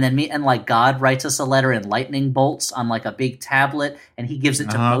letter. And then like God writes us a letter in lightning bolts on like a big tablet, and he gives it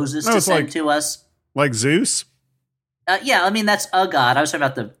to Moses to send to us. Like Zeus? Yeah, I mean that's a god. I was talking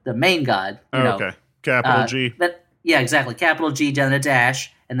about the main god. Okay, capital G. But yeah, exactly. Capital G, then a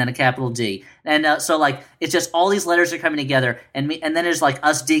dash, and then a capital D. And so, like, it's just all these letters are coming together, and then there's, like,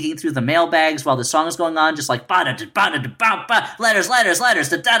 us digging through the mailbags while the song is going on, just like, ba-da-da-ba-da-da-ba-ba, letters,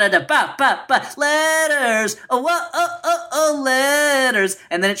 da-da-da-da-ba-ba, letters, oh, letters.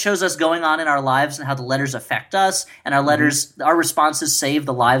 And then it shows us going on in our lives and how the letters affect us, and our letters, our responses save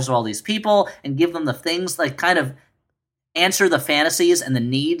the lives of all these people and give them the things, like, kind of answer the fantasies and the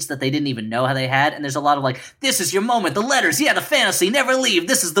needs that they didn't even know how they had. And there's a lot of like, this is your moment, the letters, yeah, the fantasy, never leave,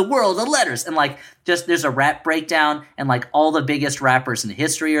 this is the world, the letters. And like, just there's a rap breakdown, and like all the biggest rappers in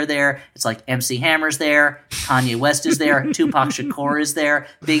history are there. It's like MC Hammer's there, Kanye West is there, Tupac Shakur is there,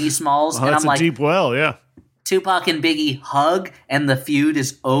 Biggie Smalls. Oh, and I'm like, deep well, yeah. Tupac and Biggie hug, and the feud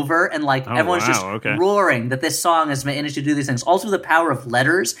is over, and like everyone's just roaring that this song has managed to do these things. Also, the power of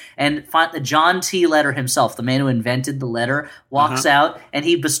letters, and the John T. Letter himself, the man who invented the letter, walks out and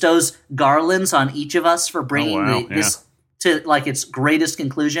he bestows garlands on each of us for bringing this to like its greatest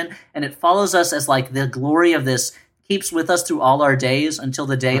conclusion, and it follows us as like the glory of this keeps with us through all our days until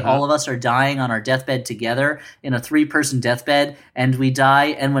the day all of us are dying on our deathbed together in a 3-person deathbed, and we die,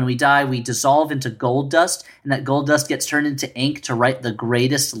 and when we die we dissolve into gold dust, and that gold dust gets turned into ink to write the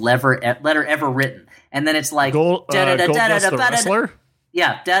greatest letter ever written. And then it's like Gold Dust the wrestler?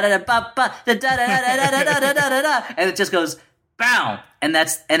 Yeah, and it just goes bow, and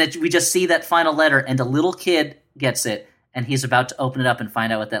we just see that final letter, and a little kid gets it, and he's about to open it up and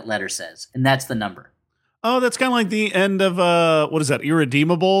find out what that letter says, and that's the number. Oh, that's kind of like the end of, what is that,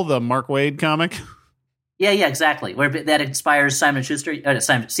 Irredeemable, the Mark Waid comic? Yeah, exactly. Where that inspires Simon Schuster,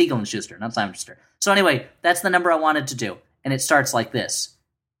 Siegel and Schuster, not Simon Schuster. So anyway, that's the number I wanted to do, and it starts like this.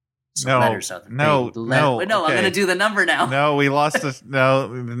 No, I'm going to do the number now. No, we lost this.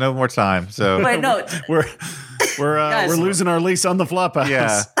 No more time. So wait, no, we're losing our lease on the Flophouse.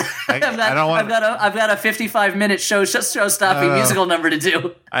 Yeah, I've got a 55-minute show stopping musical number to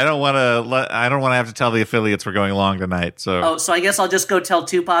do. I don't want to have to tell the affiliates we're going long tonight. So so I guess I'll just go tell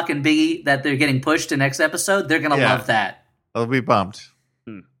Tupac and Biggie that they're getting pushed to next episode. They're gonna love that. They'll be bumped.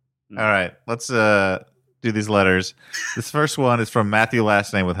 All right, let's do these letters. This first one is from Matthew,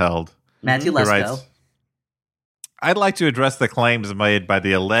 last name withheld. Matthew, let's go. I'd like to address the claims made by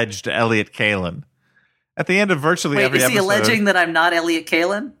the alleged Elliot Kalin. At the end of virtually every episode... is he alleging that I'm not Elliot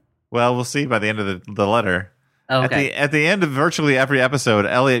Kalin? Well, we'll see by the end of the letter. Oh, okay. At the end of virtually every episode,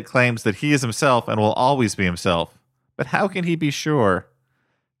 Elliot claims that he is himself and will always be himself. But how can he be sure?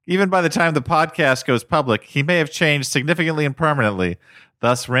 Even by the time the podcast goes public, he may have changed significantly and permanently,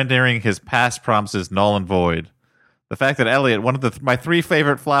 thus rendering his past promises null and void. The fact that Elliot, one of my 3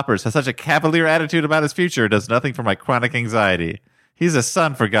 favorite floppers, has such a cavalier attitude about his future does nothing for my chronic anxiety. He's a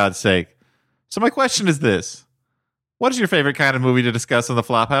son, for God's sake. So my question is this. What is your favorite kind of movie to discuss on the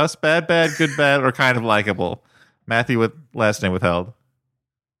Flophouse? Bad, good, bad, or kind of likable? Matthew, with last name withheld.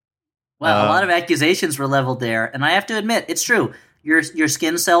 Well, a lot of accusations were leveled there, and I have to admit, it's true. Your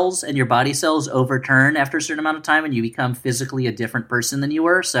skin cells and your body cells overturn after a certain amount of time, and you become physically a different person than you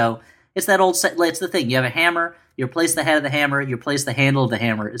were. So it's that it's the thing. You have a hammer, you replace the head of the hammer, you replace the handle of the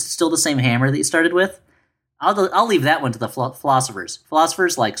hammer. It's still the same hammer that you started with. I'll leave that one to the philosophers.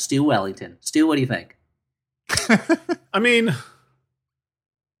 Philosophers like Stu Wellington. Stu, what do you think? I mean,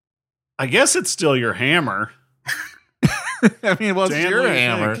 I guess it's still your hammer. I mean, well, it's Dan, your what do you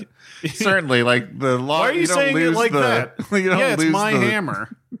hammer. think? Certainly, like the law. Why are you don't saying it lose like that? You don't Yeah, it's lose my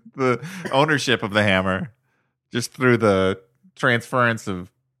hammer. the ownership of the hammer just through the transference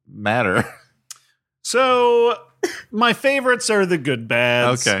of matter. So, my favorites are the good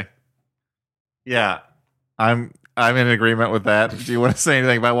bads. Okay. Yeah, I'm in agreement with that. Do you want to say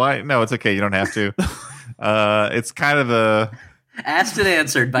anything about why? No, it's okay. You don't have to. It's kind of the Asked and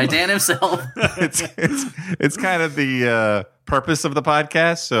answered by Dan himself. it's kind of the purpose of the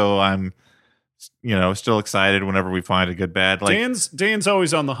podcast. So I'm, still excited whenever we find a good bad. Like Dan's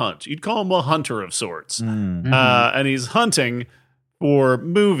always on the hunt. You'd call him a hunter of sorts. Mm. And he's hunting for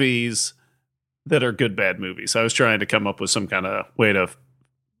movies that are good bad movies. I was trying to come up with some kind of way to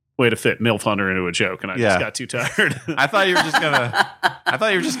fit MILF Hunter into a joke, and I just got too tired. I thought you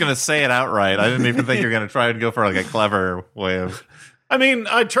were just gonna say it outright. I didn't even think you were gonna try and go for like a clever way of. I mean,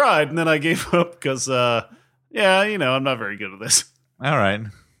 I tried, and then I gave up because, I'm not very good at this. All right,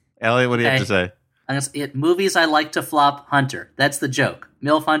 Elliot, what do you have to say? Movies I like to flop Hunter. That's the joke.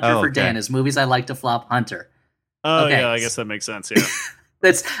 MILF Hunter for Dan is movies I like to flop Hunter. Oh, okay. yeah, I guess that makes sense, yeah.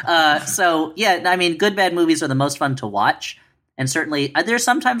 That's I mean, good bad movies are the most fun to watch. And certainly, there's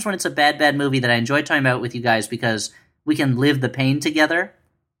sometimes when it's a bad movie that I enjoy talking about with you guys because we can live the pain together.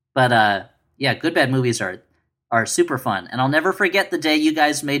 But good bad movies are super fun. And I'll never forget the day you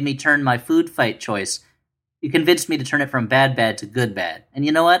guys made me turn my food fight choice. You convinced me to turn it from bad to good bad. And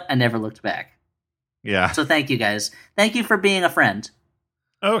you know what? I never looked back. Yeah. So thank you guys. Thank you for being a friend.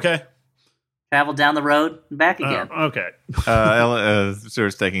 Okay. Travel down the road and back again. Okay.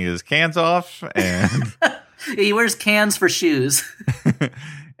 Stuart's taking his cans off and. He wears cans for shoes.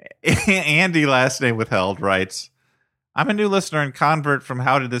 Andy, last name withheld, writes, I'm a new listener and convert from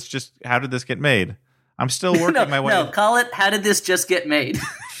how did this get made? I'm still working my way. No, call it How Did This Just Get Made?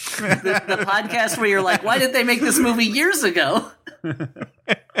 the podcast where you're like, why did they make this movie years ago?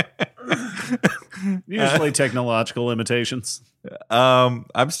 Usually technological limitations.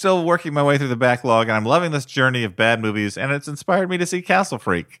 I'm still working my way through the backlog and I'm loving this journey of bad movies and it's inspired me to see Castle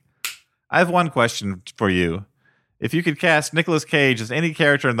Freak. I have one question for you. If you could cast Nicolas Cage as any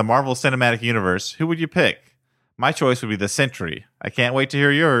character in the Marvel Cinematic Universe, who would you pick? My choice would be the Sentry. I can't wait to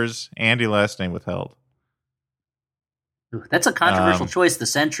hear yours. Andy, last name withheld. Ooh, that's a controversial choice, the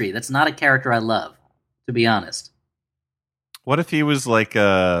Sentry. That's not a character I love, to be honest. What if he was like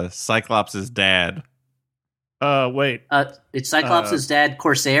Cyclops' dad? Wait. It's Cyclops' dad,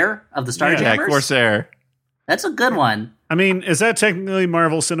 Corsair of the Starjammers? Yeah, Corsair. That's a good one. I mean, is that technically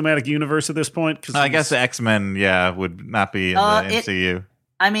Marvel Cinematic Universe at this point? I guess the X-Men, would not be in the MCU.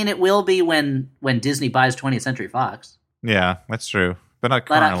 It will be when Disney buys 20th Century Fox. Yeah, that's true. But not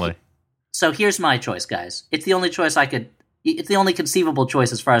currently. So here's my choice, guys. It's the only choice it's the only conceivable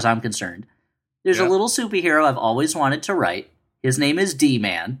choice as far as I'm concerned. There's a little superhero I've always wanted to write. His name is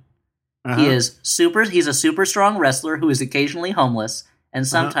D-Man. Uh-huh. He's a super strong wrestler who is occasionally homeless and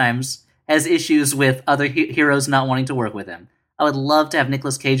sometimes has issues with other heroes not wanting to work with him. I would love to have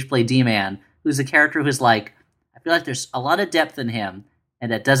Nicolas Cage play D-Man, who's a character who's like, I feel like there's a lot of depth in him and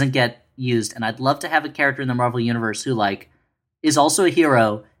that doesn't get used. And I'd love to have a character in the Marvel Universe who is also a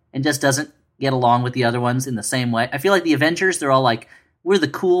hero and just doesn't get along with the other ones in the same way. I feel like the Avengers, they're all like, we're the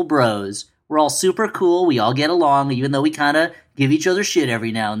cool bros. We're all super cool. We all get along, even though we kind of give each other shit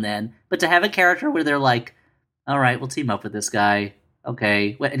every now and then. But to have a character where they're like, all right, we'll team up with this guy.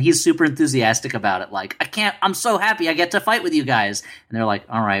 Okay. And he's super enthusiastic about it. Like, I'm so happy I get to fight with you guys. And they're like,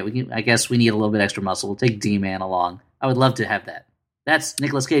 all right, I guess we need a little bit extra muscle. We'll take D-Man along. I would love to have that. That's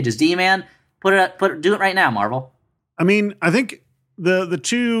Nicolas Cage's Do it right now, Marvel. I mean, I think the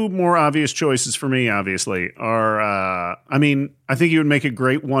two more obvious choices for me, obviously, are, I think you would make a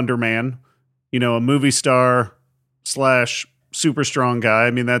great Wonder Man, a movie star / super strong guy.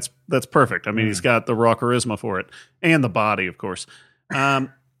 I mean, that's perfect. I mean, he's got the raw charisma for it and the body, of course. The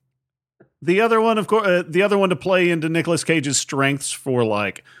other one, to play into Nicolas Cage's strengths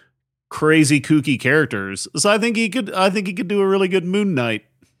for crazy kooky characters. So I think he could do a really good Moon Knight.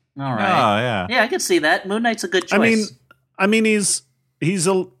 All right. Oh yeah. Yeah, I could see that. Moon Knight's a good choice. I mean,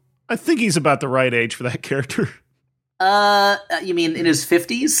 I think he's about the right age for that character. You mean in his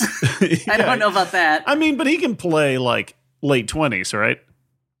 50s? I don't know about that. I mean, but he can play late 20s, right?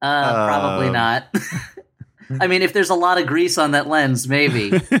 Probably not. I mean, if there's a lot of grease on that lens,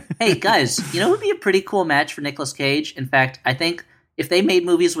 maybe. Hey, guys, it would be a pretty cool match for Nicolas Cage. In fact, I think if they made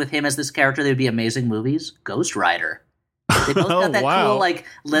movies with him as this character, they would be amazing movies. Ghost Rider. They both got that wow. cool like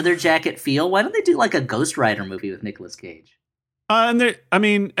leather jacket feel. Why don't they do like a Ghost Rider movie with Nicolas Cage?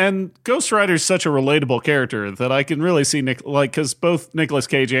 And Ghost Rider's such a relatable character that I can really see because both Nicolas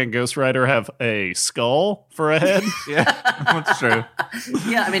Cage and Ghost Rider have a skull for a head. Yeah, that's true.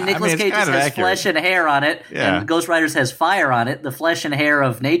 Yeah, I mean, Nicolas Cage kind of has accurate. flesh and hair on it, Yeah. and Ghost Rider's has fire on it, the flesh and hair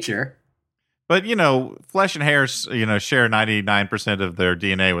of nature. But, flesh and hair, share 99% of their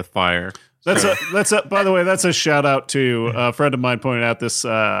DNA with fire. By the way, that's a shout out to a friend of mine pointed out this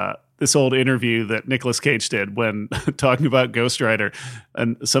old interview that Nicolas Cage did when talking about Ghost Rider,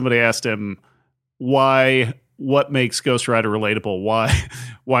 and somebody asked him what makes Ghost Rider relatable?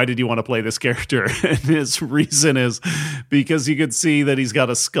 Why did you want to play this character? And his reason is because you could see that he's got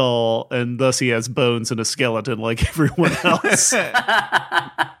a skull and thus he has bones and a skeleton like everyone else.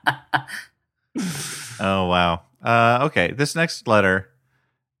 Oh, wow. Okay, this next letter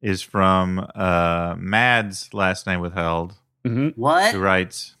is from Mads, last name withheld, What? who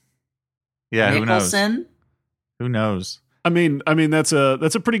writes, yeah, Nicholson? Who knows? I mean that's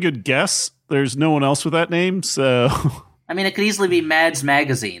a pretty good guess. There's no one else with that name, so I mean, it could easily be Mads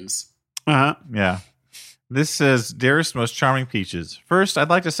Magazines. Yeah. This says, Dearest, most charming Peaches. First, I'd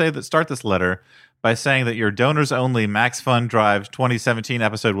like to start this letter by saying that your Donors Only Max Fun Drive 2017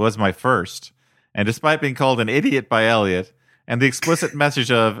 episode was my first. And despite being called an idiot by Elliot, and the explicit message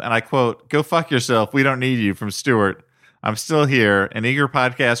of, and I quote, "Go fuck yourself, we don't need you," from Stuart, I'm still here, an eager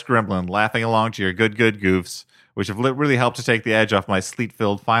podcast gremlin, laughing along to your good goofs, which have really helped to take the edge off my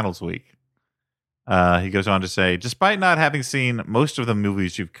sleet-filled finals week. He goes on to say, despite not having seen most of the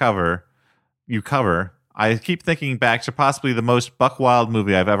movies you cover, I keep thinking back to possibly the most buck-wild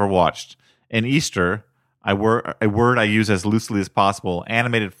movie I've ever watched. An Easter, a word I use as loosely as possible,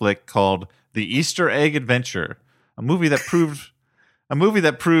 animated flick called The Easter Egg Adventure, a movie that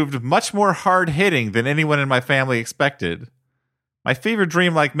proved much more hard-hitting than anyone in my family expected. My fever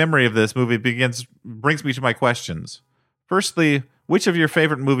dream-like memory of this movie brings me to my questions. Firstly, which of your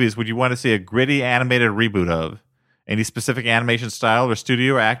favorite movies would you want to see a gritty animated reboot of? Any specific animation style or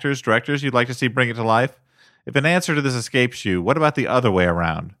studio or actors, directors you'd like to see bring it to life? If an answer to this escapes you, what about the other way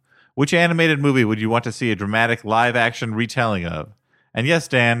around? Which animated movie would you want to see a dramatic live-action retelling of? And yes,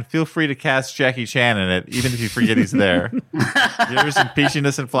 Dan, feel free to cast Jackie Chan in it, even if you forget he's there. Yours in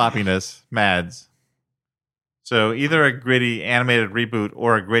peachiness and floppiness, Mads. So either a gritty animated reboot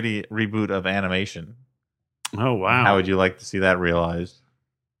or a gritty reboot of animation. Oh, wow. How would you like to see that realized?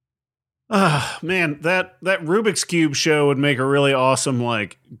 Man, that Rubik's Cube show would make a really awesome,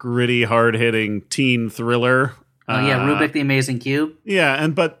 like, gritty, hard-hitting teen thriller. Oh, yeah, Rubik the Amazing Cube? Yeah,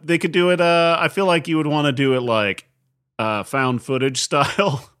 but they could do it, I feel like you would want to do it, like, found footage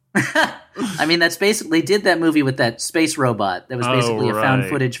style. I mean, that's basically, they did that movie with that space robot. That was basically a found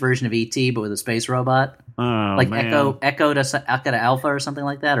footage version of E.T., but with a space robot. Oh, like man. Echo to Alpha or something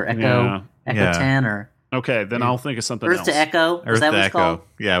like that, or Echo 10, or... Okay, then I'll think of something Earth else. to Echo? Is Earth that to what it's Echo. called?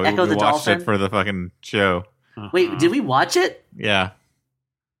 Yeah, Echo we the watched Dolphin? it for the fucking show. Wait, did we watch it? Yeah,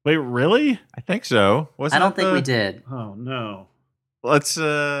 Wait, really? I think so. I don't think we did. Oh, no. Let's If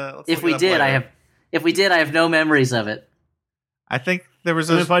look we it up did, later. I have no memories of it. I think there was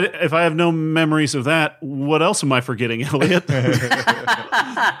And a... if I have no memories of that, what else am I forgetting, Elliot?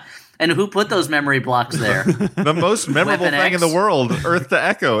 And who put those memory blocks there? the most memorable Weapon thing X? in the world, Earth to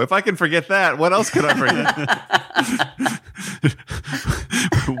Echo. If I can forget that, what else could I forget?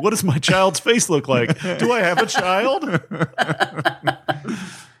 What does my child's face look like? Do I have a child?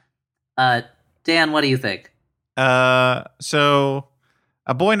 Dan, what do you think? So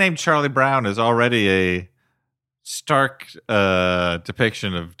a boy named Charlie Brown is already a stark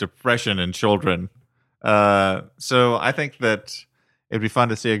depiction of depression in children. So I think that it'd be fun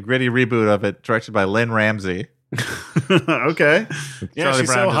to see a gritty reboot of it directed by Lynn Ramsey. Okay. Yeah, Charlie she's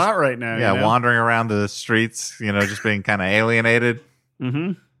Brown so just- hot right now. Yeah, you know? wandering around the streets, just being kind of alienated.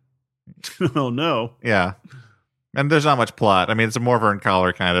 Mm-hmm. Oh, no. Yeah. And there's not much plot. I mean, it's a more Vern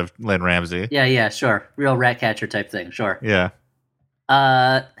Collar kind of Lynn Ramsey. Yeah, sure. Real rat catcher type thing, sure. Yeah.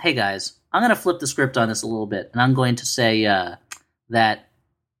 Hey guys, I'm going to flip the script on this a little bit, and I'm going to say that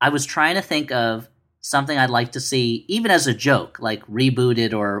I was trying to think of something I'd like to see, even as a joke, like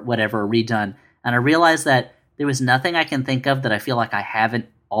rebooted or whatever, redone, and I realized that there was nothing I can think of that I feel like I haven't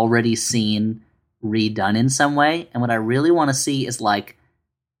already seen redone in some way, and what I really want to see is like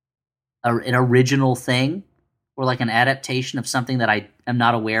an original thing, or like an adaptation of something that I am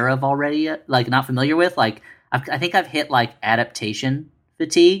not aware of already, like not familiar with. Like I think I've hit like adaptation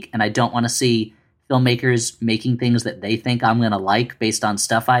fatigue, and I don't want to see filmmakers making things that they think I'm going to like based on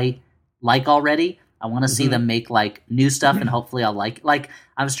stuff I like already. I want to see them make like new stuff, and hopefully I'll like. Like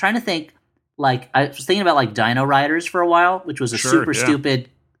I was trying to think, like I was thinking about like Dino Riders for a while, which was a super stupid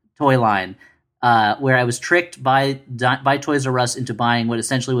toy line, where I was tricked by Toys R Us into buying what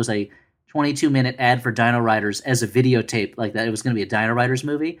essentially was a 22-minute ad for Dino Riders as a videotape, like that it was going to be a Dino Riders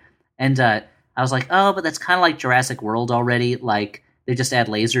movie. And I was like, oh, but that's kind of like Jurassic World already. Like they just add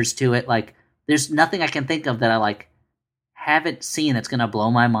lasers to it. Like there's nothing I can think of that I like haven't seen that's going to blow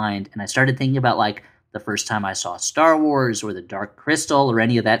my mind. And I started thinking about like the first time I saw Star Wars or the Dark Crystal or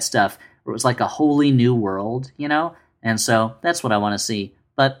any of that stuff, where it was like a wholly new world, you know? And so that's what I want to see.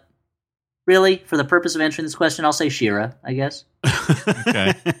 But really, for the purpose of answering this question, I'll say She-Ra, I guess.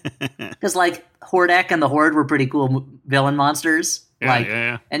 Okay. Because like Hordak and the Horde were pretty cool villain monsters.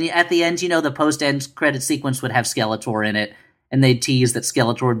 And at the end, you know, the post-end credit sequence would have Skeletor in it, and they'd tease that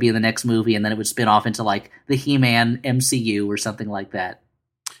Skeletor would be in the next movie, and then it would spin off into like the He-Man MCU or something like that.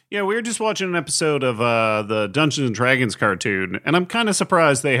 Yeah, we were just watching an episode of the Dungeons and Dragons cartoon, and I'm kind of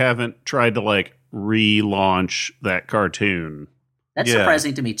surprised they haven't tried to like relaunch that cartoon. That's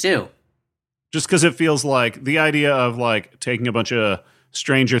surprising to me too. Just because it feels like the idea of like taking a bunch of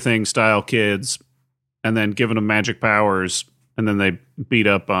Stranger Things style kids and then giving them magic powers, and then they beat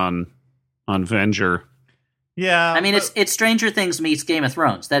up on Venger. Yeah, I mean it's Stranger Things meets Game of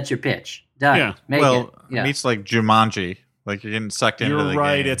Thrones. That's your pitch. Done. Yeah. Meets like Jumanji. Like you're getting sucked into the game. You're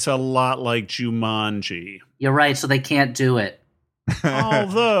right. It's a lot like Jumanji. You're right. So they can't do it.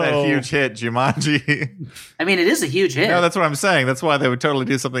 Although that huge hit, Jumanji. I mean, it is a huge hit. No, that's what I'm saying. That's why they would totally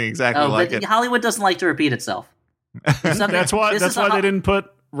do something exactly like it. Hollywood doesn't like to repeat itself. That's why they didn't put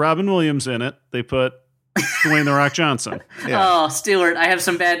Robin Williams in it. They put Dwayne The Rock Johnson. Yeah. Oh, Stuart, I have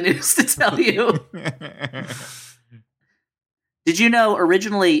some bad news to tell you. Did you know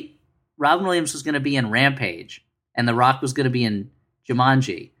originally Robin Williams was going to be in Rampage and The Rock was going to be in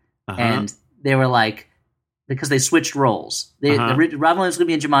Jumanji? And they were like, because they switched roles. Robin Williams was going to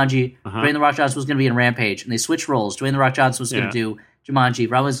be in Jumanji. Dwayne The Rock Johnson was going to be in Rampage, and they switched roles. Dwayne The Rock Johnson was going to do Jumanji.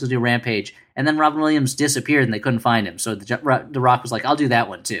 Robin Williams was going to do Rampage, and then Robin Williams disappeared, and they couldn't find him. So The Rock was like, "I'll do that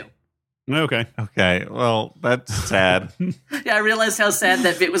one too." Okay. Well, that's sad. Yeah, I realized how sad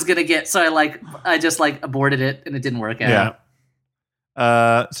that bit was going to get, so I just aborted it, and it didn't work out.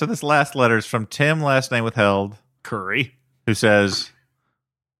 Yeah. So this last letter is from Tim, last name withheld, Curry, who says.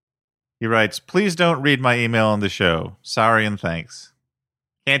 He writes, please don't read my email on the show. Sorry and thanks.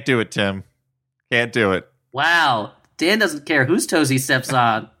 Can't do it, Tim. Can't do it. Wow. Dan doesn't care whose toes he steps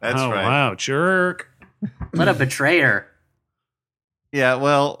on. That's right. Wow, jerk. What a betrayer. Yeah,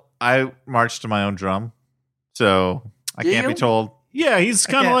 well, I march to my own drum, so I can't be told. Yeah, he's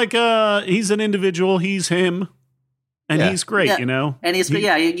kind of like, he's an individual. He's him. And he's great, you know? And he's great.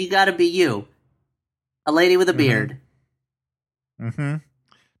 Yeah, you got to be you. A lady with a beard. Mm-hmm.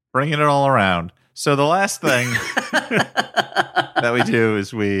 Bringing it all around. So the last thing that we do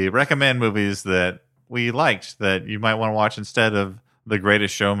is we recommend movies that we liked that you might want to watch instead of The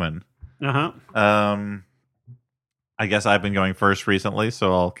Greatest Showman. I guess I've been going first recently,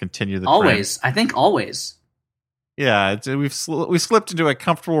 so I'll continue the always. trend. I think always. Yeah, we've slipped into a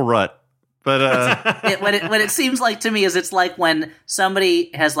comfortable rut. But what it seems like to me is it's like when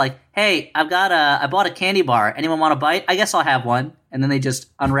somebody has like, hey, I bought a candy bar. Anyone want a bite? I guess I'll have one. And then they just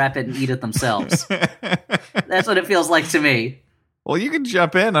unwrap it and eat it themselves. That's what it feels like to me. Well, you can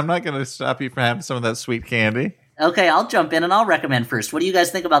jump in. I'm not going to stop you from having some of that sweet candy. Okay, I'll jump in and I'll recommend first. What do you guys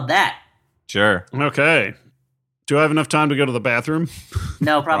think about that? Sure. Okay. Do I have enough time to go to the bathroom?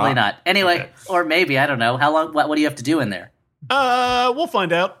 No, probably not. Anyway, or maybe, I don't know. How long? What do you have to do in there? We'll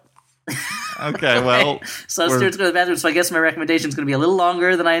find out. Okay, well. So Stuart's going to the bathroom, so I guess my recommendation is going to be a little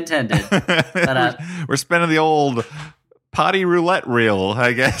longer than I intended. But, we're spinning the old potty roulette reel,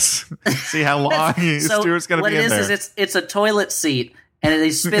 I guess. See how long Stuart's going to be in there. What it is it's a toilet seat, and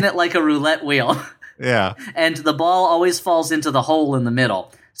they spin it like a roulette wheel. Yeah. And the ball always falls into the hole in the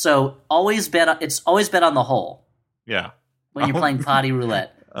middle. So it's always bet on the hole. Yeah. When you're playing potty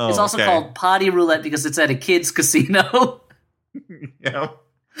roulette. Oh, it's also called potty roulette because it's at a kid's casino. Yeah.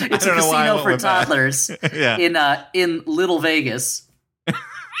 It's a casino for toddlers in Little Vegas.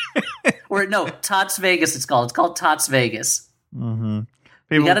 Or no, Tots Vegas it's called. It's called Tots Vegas. Mm-hmm.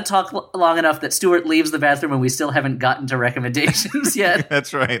 We got to talk long enough that Stuart leaves the bathroom and we still haven't gotten to recommendations yet.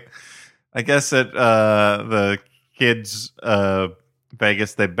 That's right. I guess at the kids'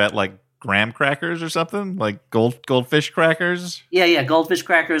 Vegas, they bet like graham crackers or something, like goldfish crackers. Yeah, goldfish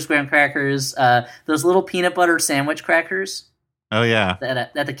crackers, graham crackers, those little peanut butter sandwich crackers. Oh yeah,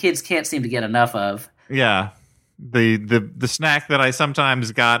 that the kids can't seem to get enough of. Yeah, the snack that I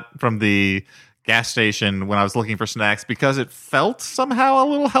sometimes got from the gas station when I was looking for snacks because it felt somehow a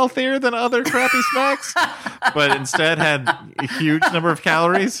little healthier than other crappy snacks, but instead had a huge number of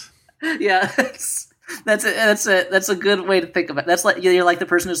calories. Yeah, that's a good way to think about it. That's like you're like the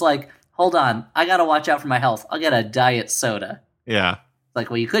person who's like, hold on, I gotta watch out for my health. I'll get a diet soda. Yeah. Like,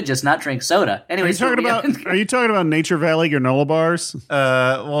 well, you could just not drink soda. Anyways, Are you talking about Nature Valley granola bars?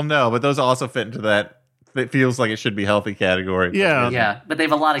 Well, no, but those also fit into that. It feels like it should be healthy category. Yeah. Yeah, but they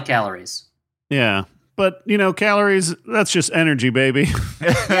have a lot of calories. Yeah. But, calories, that's just energy, baby.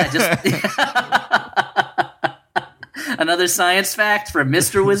 Yeah, just another science fact from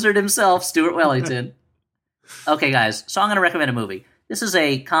Mr. Wizard himself, Stuart Wellington. Okay, guys, so I'm going to recommend a movie. This is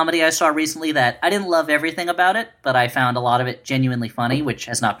a comedy I saw recently that I didn't love everything about it, but I found a lot of it genuinely funny, which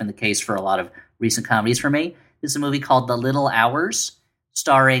has not been the case for a lot of recent comedies for me. This is a movie called The Little Hours,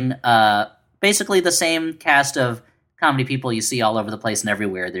 starring basically the same cast of comedy people you see all over the place and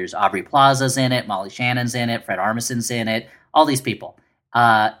everywhere. There's Aubrey Plaza's in it, Molly Shannon's in it, Fred Armisen's in it, all these people.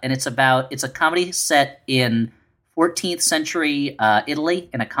 And it's a comedy set in 14th century Italy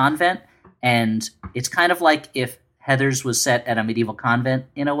in a convent, and it's kind of like if Heathers was set at a medieval convent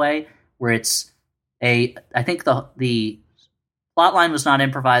in a way, where I think the plot line was not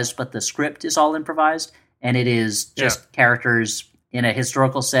improvised, but the script is all improvised, and it is just characters in a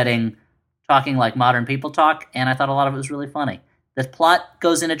historical setting talking like modern people talk, and I thought a lot of it was really funny. The plot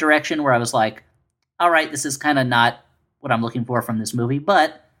goes in a direction where I was like, all right, this is kind of not what I'm looking for from this movie,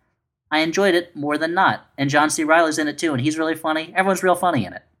 but I enjoyed it more than not. And John C. Reilly's in it too, and he's really funny. Everyone's real funny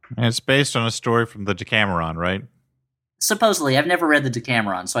in it. And it's based on a story from the Decameron, right? Supposedly. I've never read the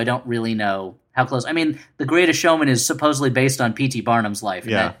Decameron, so I don't really know how close. I mean, The Greatest Showman is supposedly based on P.T. Barnum's life,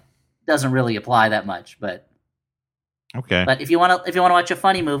 and that doesn't really apply that much. But okay. But if you want to watch a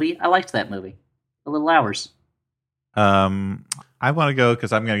funny movie, I liked that movie, The Little Hours. I want to go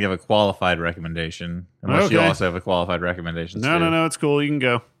because I'm going to give a qualified recommendation, unless you also have a qualified recommendation. No, it's cool. You can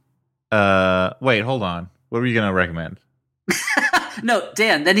go. Wait, hold on. What were you going to recommend? No,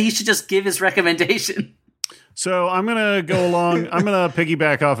 Dan. Then he should just give his recommendation. So I'm going to go along. I'm going to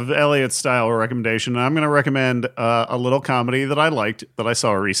piggyback off of Elliot's style recommendation. I'm going to recommend a little comedy that I liked that I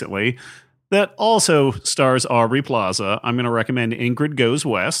saw recently that also stars Aubrey Plaza. I'm going to recommend Ingrid Goes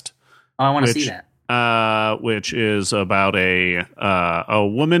West. Oh, I want to see that. Which is about a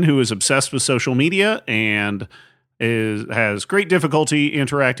woman who is obsessed with social media and has great difficulty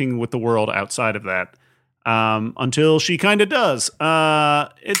interacting with the world outside of that until she kind of does.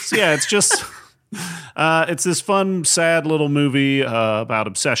 It's just it's this fun, sad little movie about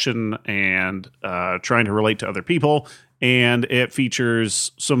obsession and trying to relate to other people, and it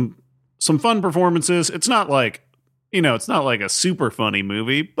features some fun performances. It's not like it's not like a super funny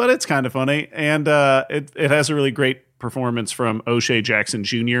movie, but it's kind of funny, and it has a really great performance from O'Shea Jackson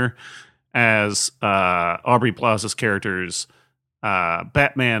Jr. as Aubrey Plaza's character's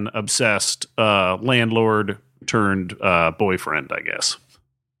Batman obsessed landlord turned boyfriend, I guess.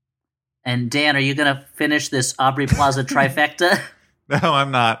 And Dan, are you going to finish this Aubrey Plaza trifecta? No, I'm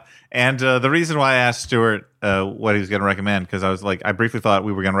not. And the reason why I asked Stuart what he was going to recommend, because I briefly thought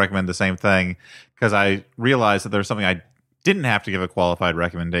we were going to recommend the same thing, because I realized that there's something I didn't have to give a qualified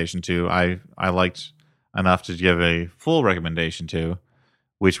recommendation to. I liked enough to give a full recommendation to,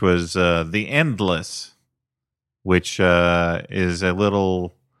 which was The Endless, which is a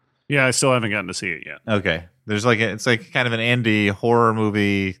little... Yeah, I still haven't gotten to see it yet. Okay. It's like kind of an indie horror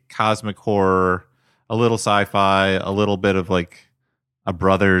movie, cosmic horror, a little sci-fi, a little bit of like a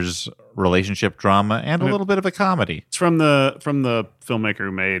brother's relationship drama, and a little bit of a comedy. It's from the filmmaker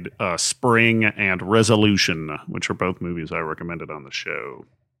who made Spring and Resolution, which are both movies I recommended on the show.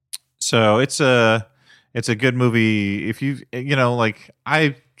 So it's a good movie. If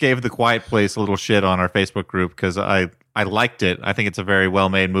I gave The Quiet Place a little shit on our Facebook group because I liked it. I think it's a very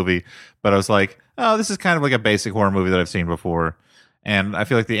well-made movie, but I was like, oh, this is kind of like a basic horror movie that I've seen before. And I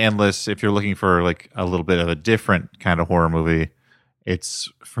feel like The Endless, if you're looking for like a little bit of a different kind of horror movie, it's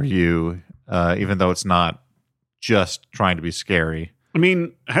for you, even though it's not just trying to be scary. I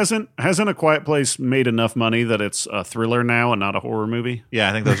mean, hasn't A Quiet Place made enough money that it's a thriller now and not a horror movie? Yeah,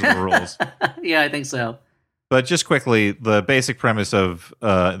 I think those are the rules. Yeah, I think so. But just quickly, the basic premise of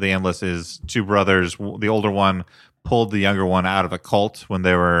The Endless is two brothers. The older one pulled the younger one out of a cult when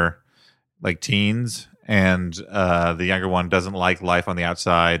they were like teens, and the younger one doesn't like life on the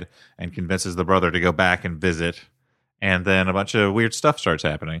outside and convinces the brother to go back and visit, and then a bunch of weird stuff starts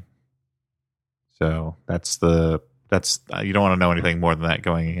happening. So that's you don't want to know anything more than that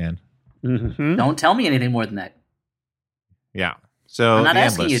going in. Mm-hmm. Don't tell me anything more than that. Yeah. So I'm not The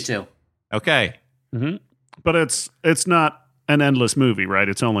asking Endless. you to. Okay. Mm-hmm. But it's not an endless movie, right?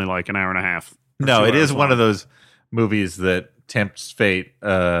 It's only like an hour and a half. No, it is one of those movies that tempts fate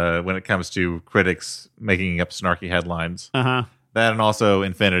when it comes to critics making up snarky headlines. Uh-huh. That and also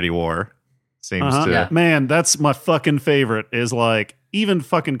Infinity War seems to. Yeah. Man, that's my fucking favorite. Is like even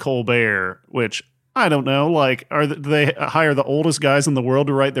fucking Colbert, which I don't know. Like, do they hire the oldest guys in the world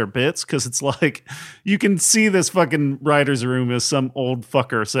to write their bits? Because it's like you can see this fucking writer's room as some old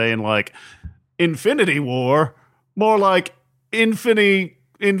fucker saying like Infinity War, more like infinite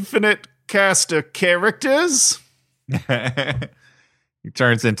cast of characters. He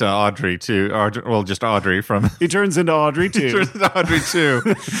turns into Audrey too. Just Audrey from. He turns into Audrey too. He turns into Audrey too.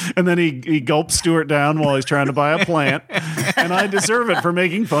 And then he gulps Stuart down while he's trying to buy a plant. And I deserve it for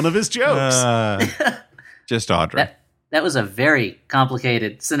making fun of his jokes. Just Audrey. That was a very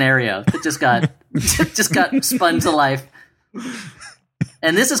complicated scenario that just got spun to life.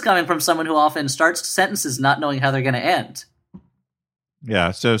 And this is coming from someone who often starts sentences not knowing how they're going to end.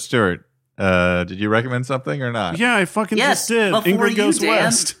 Yeah. So Stuart, did you recommend something or not? Yeah, I fucking just did. before Ingrid you, Goes Dan.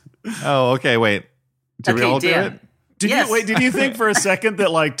 West. Oh, okay. Wait. Did we Okay, all Dan. do it? Yes. Did you think for a second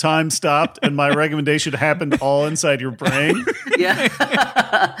that like time stopped and my recommendation happened all inside your brain? Yeah.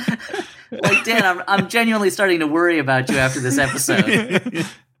 Like, Dan, I'm genuinely starting to worry about you after this episode.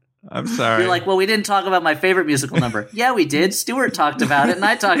 I'm sorry. You're like, well, we didn't talk about my favorite musical number. Yeah, we did. Stuart talked about it, and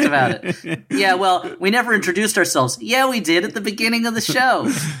I talked about it. Yeah, well, we never introduced ourselves. Yeah, we did at the beginning of the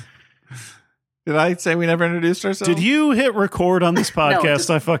show. Did I say we never introduced ourselves? Did you hit record on this podcast? just-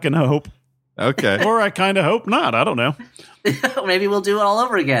 I fucking hope. Okay. Or I kind of hope not. I don't know. Maybe we'll do it all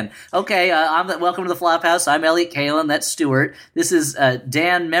over again. Okay, welcome to the Flophouse. I'm Elliot Kalin. That's Stuart. This is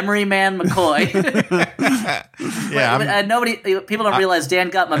Dan Memory Man McCoy. Yeah. People don't realize Dan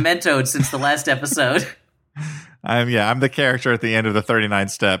got mementoed since the last episode. I'm the character at the end of the 39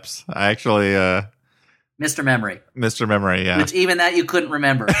 steps. I actually Mr. Memory. Mr. Memory, yeah. Which even that you couldn't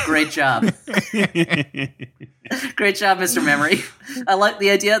remember. Great job. Great job, Mr. Memory. I like the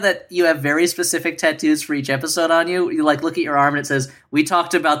idea that you have very specific tattoos for each episode on you. You like look at your arm and it says, "We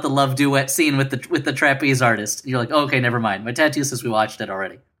talked about the love duet scene with the trapeze artist." And you're like, oh, okay, never mind. My tattoo says we watched it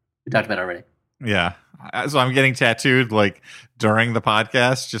already. We talked about it already. Yeah. So I'm getting tattooed like during the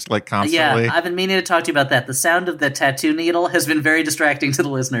podcast, just like constantly. Yeah, I've been meaning to talk to you about that. The sound of the tattoo needle has been very distracting to the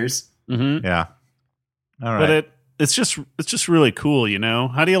listeners. Mm-hmm. Yeah. All right. But it's just really cool, you know?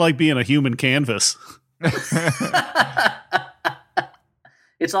 How do you like being a human canvas?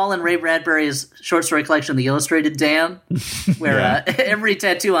 It's all in Ray Bradbury's short story collection, The Illustrated Dan, where every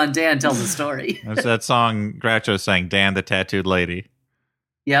tattoo on Dan tells a story. There's that song Groucho sang, Dan the Tattooed Lady.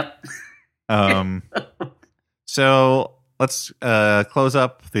 Yep. So let's close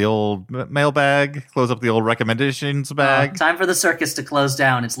up the old mailbag, close up the old recommendations bag. Time for the circus to close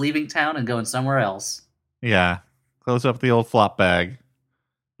down. It's leaving town and going somewhere else. Yeah. Close up the old flop bag.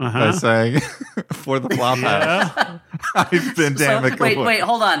 Uh-huh. By saying, for the flop house. Yeah. I've been Dan McCoy. Wait,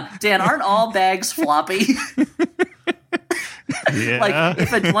 hold on. Dan, aren't all bags floppy? Yeah.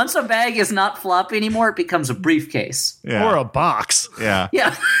 Like, once a bag is not floppy anymore, it becomes a briefcase. Yeah. Or a box. Yeah.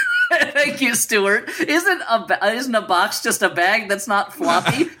 Yeah. Thank you, Stuart. Isn't a box just a bag that's not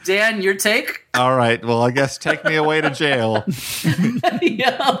floppy? Dan, your take? All right. Well, I guess take me away to jail.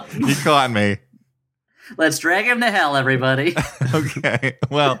 Yeah. You caught me. Let's drag him to hell, everybody. Okay.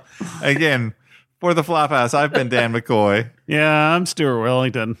 Well, again, for the Flophouse, I've been Dan McCoy. Yeah, I'm Stuart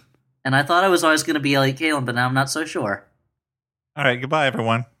Wellington. And I thought I was always going to be Elliot Kalin, but now I'm not so sure. All right. Goodbye,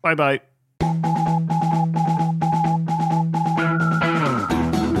 everyone. Bye-bye.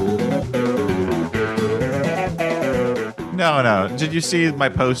 No. Did you see my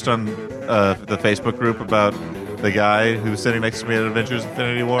post on the Facebook group about the guy who was sitting next to me at Adventures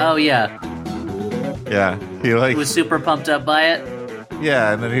Infinity War? Oh, yeah. Yeah. He was super pumped up by it.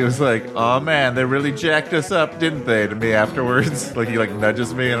 Yeah, and then he was like, "Oh man, they really jacked us up, didn't they?" To me afterwards, like he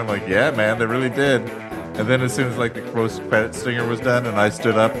nudges me, and I'm like, "Yeah, man, they really did." And then as soon as the post credit stinger was done, and I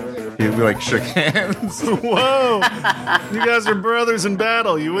stood up, he shook hands. Whoa! You guys are brothers in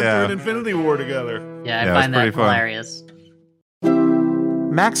battle. You went through an Infinity War together. Yeah, I Yeah, find it's that pretty fun. hilarious.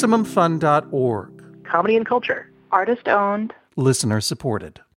 MaximumFun.org. Comedy and culture. Artist owned. Listener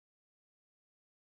supported.